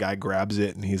Coast Guard guy grabs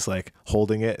it, and he's like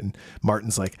holding it, and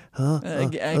Martin's like,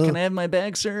 Can I have my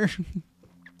bag, sir?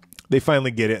 They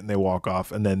finally get it, and they walk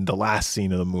off. And then the last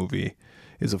scene of the movie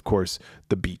is, of course,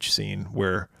 the beach scene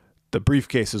where the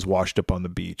briefcase is washed up on the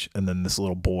beach, and then this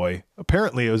little boy,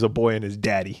 apparently it was a boy and his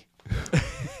daddy,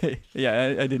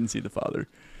 Yeah, I didn't see the father.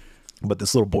 but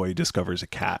this little boy discovers a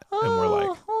cat, and we're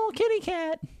like, Oh, kitty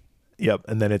cat. yep.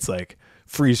 And then it's like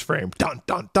freeze frame, dun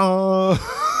dun dun.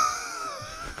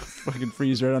 Fucking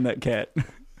freeze right on that cat.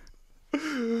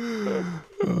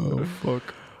 Oh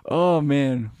fuck. Oh,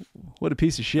 man. What a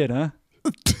piece of shit, huh?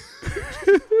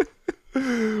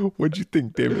 What'd you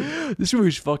think, David? This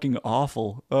movie's fucking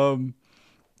awful.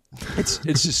 It's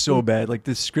just so bad. Like,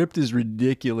 the script is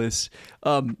ridiculous.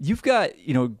 You've got,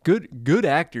 good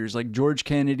actors like George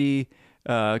Kennedy,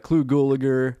 Clu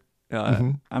Gulager.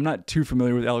 I'm not too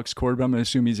familiar with Alex Cord, but I'm gonna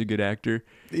assume he's a good actor.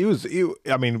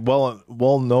 I mean,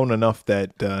 well known enough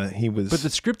that he was. But the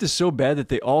script is so bad that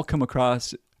they all come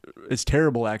across as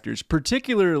terrible actors.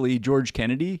 Particularly George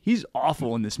Kennedy. He's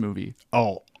awful in this movie.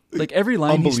 Oh, Like, every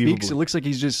line he speaks, it looks like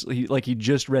he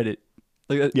just read it.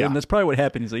 Like, yeah. And that's probably what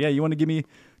happened. He's like, "Yeah, you want to give me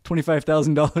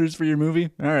 $25,000 for your movie?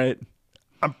 All right."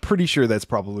 I'm pretty sure that's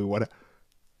probably what.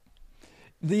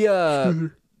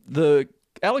 The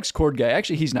Alex Cord guy,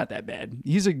 actually, he's not that bad.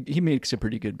 He makes a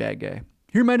pretty good bad guy.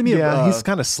 He reminded me of he's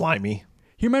kind of slimy.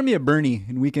 He reminded me of Bernie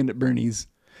in Weekend at Bernie's.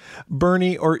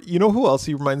 Bernie, or you know who else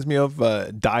he reminds me of?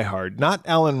 Die Hard, not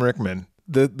Alan Rickman,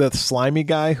 the slimy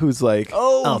guy who's like,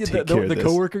 I'll take care of the this.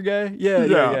 coworker guy.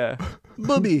 Yeah.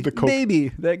 Bubby, baby,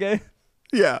 that guy.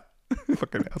 Yeah,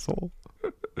 fucking asshole.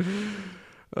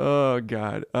 Oh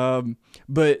God.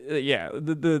 But yeah,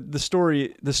 the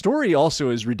story also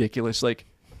is ridiculous. Like,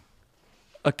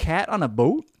 a cat on a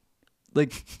boat.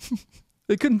 Like,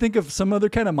 they couldn't think of some other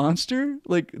kind of monster.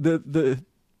 Like, the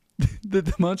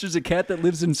monster's a cat that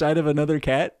lives inside of another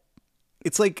cat.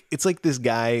 It's like this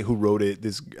guy who wrote it.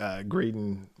 This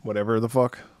Graydon, whatever the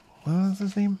fuck. What was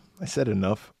his name? I said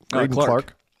enough. Graydon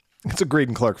Clark. It's a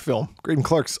Graydon Clark film. Graydon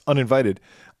Clark's Uninvited.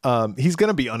 He's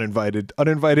gonna be uninvited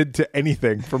to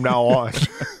anything from now on.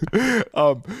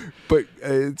 But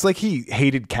it's like he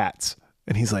hated cats,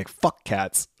 and he's like, "Fuck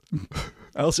cats."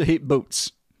 I also hate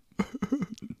boats.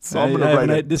 So I'm gonna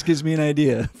write it. This gives me an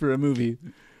idea for a movie.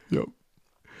 Yep.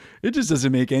 It just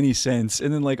doesn't make any sense.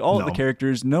 And then, like, all of the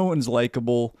characters, no one's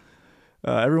likable.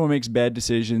 Everyone makes bad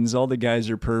decisions. All the guys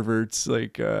are perverts.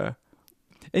 Like,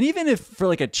 and even if for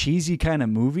like a cheesy kind of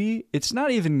movie, it's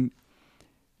not even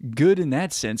good in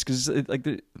that sense, because there's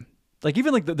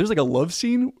like a love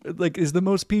scene, like, is the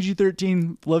most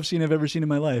PG-13 love scene I've ever seen in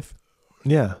my life.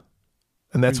 Yeah.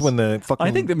 And that's when the fucking...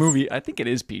 I think it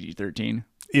is PG-13.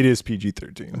 It is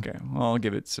PG-13. Okay, well,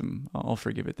 I'll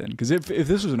forgive it then. Because if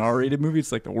this was an R-rated movie,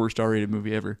 it's like the worst R-rated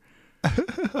movie ever.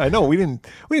 I know, we didn't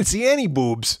see any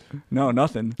boobs. No,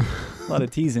 nothing. A lot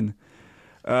of teasing.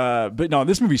 But no,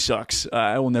 this movie sucks.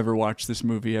 I will never watch this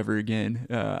movie ever again.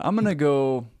 I'm gonna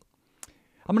go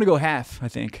half, I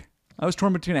think. I was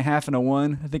torn between a half and a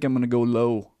 1. I think I'm gonna go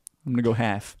low. I'm gonna go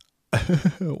half.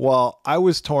 Well, I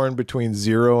was torn between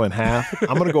 0 and half.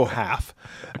 I'm going to go half.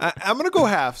 I'm going to go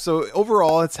half. So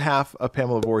overall, it's half a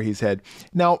Pamela Voorhees head.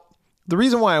 Now, the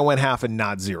reason why I went half and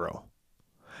not 0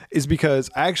 is because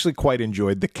I actually quite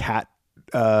enjoyed the cat.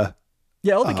 Yeah,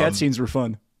 all the cat scenes were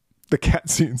fun. The cat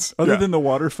scenes. Other than the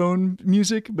water phone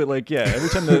music, but like, yeah, every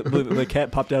time the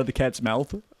cat popped out of the cat's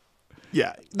mouth.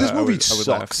 Yeah, this movie sucks.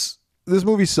 Laugh. This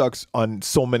movie sucks on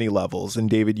so many levels. And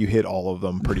David, you hit all of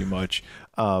them pretty much.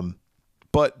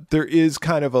 But there is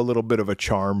kind of a little bit of a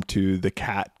charm to the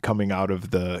cat coming out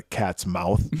of the cat's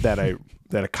mouth that I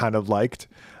kind of liked.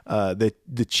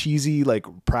 The cheesy like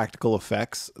practical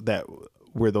effects that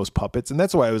were those puppets, and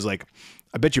that's why I was like,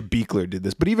 I bet you Beekler did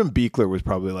this. But even Beekler was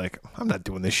probably like, I'm not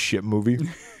doing this shit movie.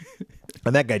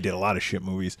 And that guy did a lot of shit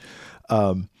movies.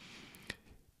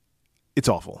 It's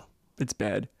awful. It's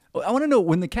bad. I want to know,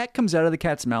 when the cat comes out of the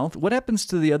cat's mouth, what happens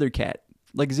to the other cat?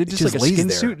 Like, is it just like a lays skin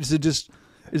there. suit? Is it just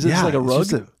like a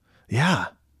rug? Yeah.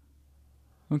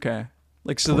 Okay.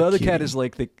 Like, so Poor the other kitty. cat is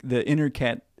like the inner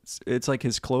cat. It's like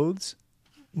his clothes.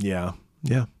 Yeah.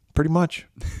 Pretty much.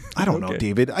 I don't know, Okay.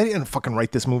 David. I didn't fucking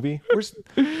write this movie. Where's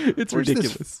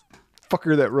Ridiculous. this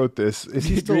fucker that wrote this? Is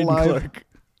he He's still Graydon alive? Clark.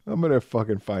 I'm gonna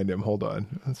fucking find him. Hold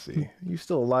on. Let's see. You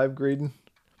still alive, Graydon?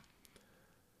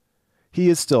 He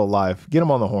is still alive. Get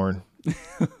him on the horn.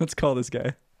 Let's call this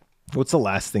guy. What's the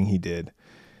last thing he did?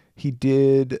 He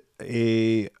did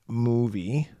a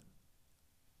movie.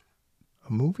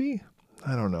 A movie?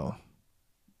 I don't know.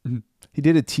 He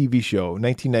did a TV show,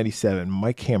 1997,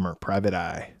 Mike Hammer, Private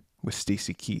Eye, with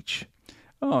Stacy Keach.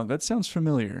 Oh, that sounds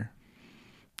familiar.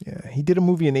 Yeah, he did a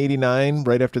movie in 89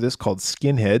 right after this called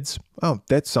Skinheads. Oh,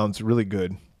 that sounds really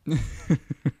good.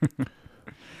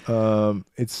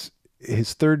 It's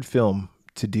his third film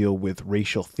to deal with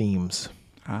racial themes.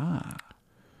 Ah.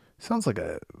 Sounds like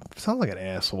an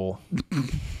asshole.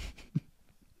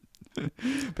 But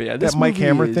yeah, this That Mike movie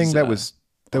Hammer is, thing, that was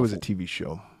a awful. TV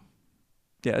show.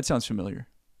 Yeah, that sounds familiar.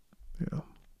 Yeah.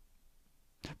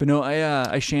 But no,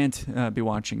 I shan't be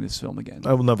watching this film again.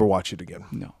 I will never watch it again.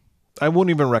 No. I won't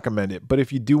even recommend it. But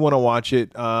if you do want to watch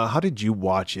it, how did you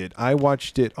watch it? I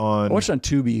watched it on... I watched it on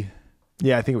Tubi.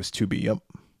 Yeah, I think it was Tubi. Yep.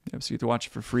 Yeah, so you get to watch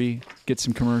it for free, get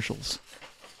some commercials.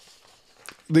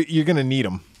 You're going to need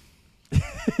them.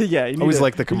 Yeah, you always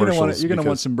like the You're gonna commercials want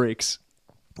because- some breaks.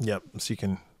 Yep. So you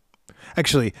can...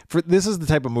 Actually, this is the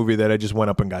type of movie that I just went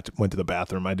up and went to the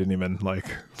bathroom. I didn't even like...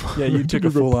 Yeah, you took a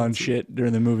full-on shit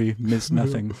during the movie, missed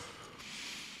nothing.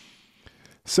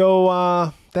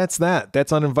 So that's that.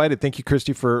 That's Uninvited. Thank you,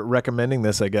 Christy, for recommending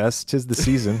this, I guess. 'Tis the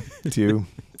season to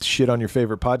shit on your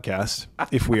favorite podcast,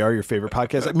 if we are your favorite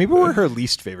podcast. Maybe we're her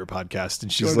least favorite podcast,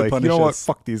 and she's Going to like, you punish know what? us.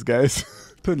 Fuck these guys.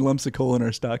 Putting lumps of coal in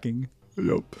our stocking.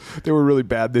 Yep. They were really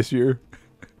bad this year.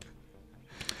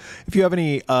 If you have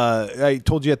any, I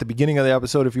told you at the beginning of the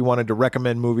episode, if you wanted to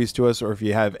recommend movies to us, or if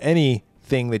you have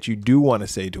anything that you do want to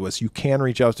say to us, you can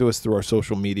reach out to us through our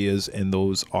social medias, and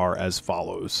those are as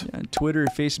follows. Yeah, Twitter,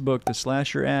 Facebook, the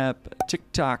Slasher app,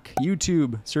 TikTok,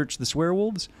 YouTube, search the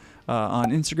Swearwolves. On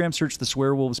Instagram, search the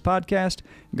Swearwolves podcast.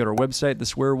 You go to our website,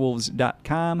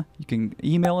 theswearwolves.com. You can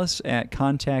email us at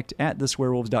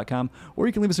contact@theswearwolves.com, or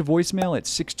you can leave us a voicemail at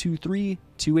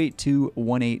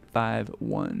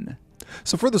 623-282-1851.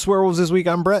 So for the Swearwolves this week,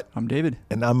 I'm Bret. I'm David.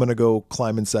 And I'm going to go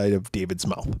climb inside of David's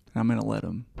mouth. I'm going to let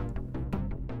him.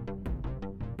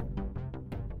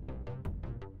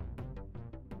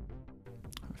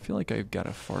 I feel like I've got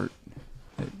a fart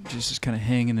that just is kind of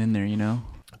hanging in there, you know?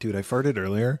 Dude, I farted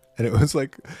earlier, and it was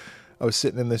like, I was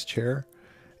sitting in this chair,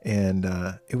 and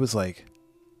it was like...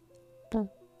 A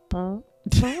little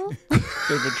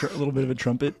bit of a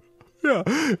trumpet. Yeah,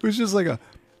 it was just like a...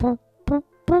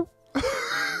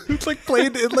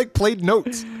 It played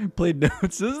notes. Played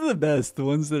notes. Those are the best. The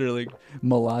ones that are like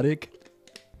melodic.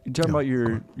 You're talking about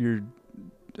your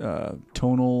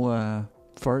tonal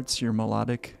farts, your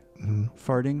melodic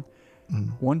farting.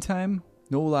 One time,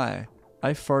 no lie,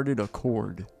 I farted a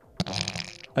chord.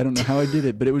 I don't know how I did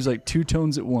it, but it was like 2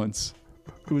 tones at once.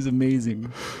 It was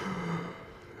amazing.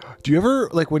 Do you ever,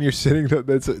 like, when you're sitting,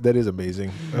 that is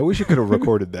amazing. I wish you could have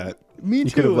recorded that. Me You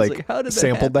too. could have, I was like, how did that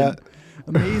sampled happen?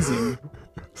 Amazing.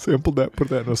 Sampled that, put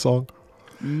that in a song.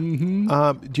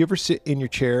 Mm-hmm. Do you ever sit in your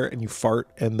chair and you fart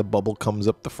and the bubble comes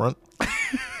up the front?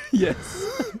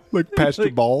 Yes. Like past your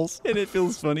Like- balls? And it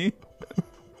feels funny.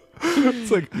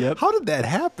 It's like, Yep. how did that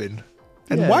happen?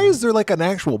 And Yeah. why is there like an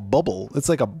actual bubble? It's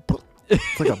like a...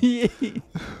 It's like a...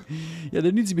 Yeah,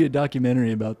 there needs to be a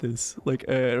documentary about this, like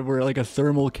where like a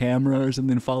thermal camera or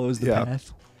something follows the Yeah.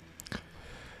 path.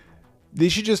 They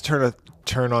should just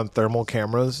turn on thermal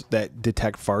cameras that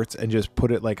detect farts and just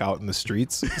put it like out in the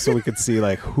streets so we could see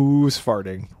like who's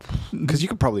farting, because you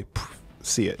could probably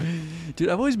see it. Dude,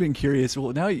 I've always been curious.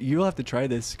 Well, now you'll have to try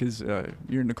this because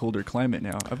you're in a colder climate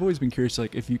now. I've always been curious,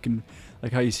 like if you can,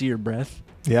 like how you see your breath.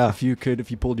 Yeah, If you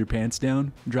pulled your pants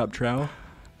down, drop trow.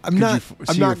 I'm could not. you I'm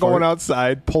see your not going fart?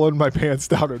 outside, pulling my pants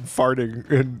down and farting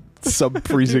in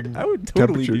sub-freezing. I would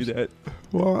totally temperatures. do that.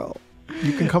 Well,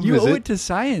 you can come You owe visit. it to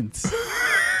science.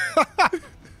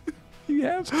 You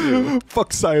have to.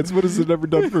 Fuck science. What has it ever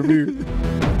done for me?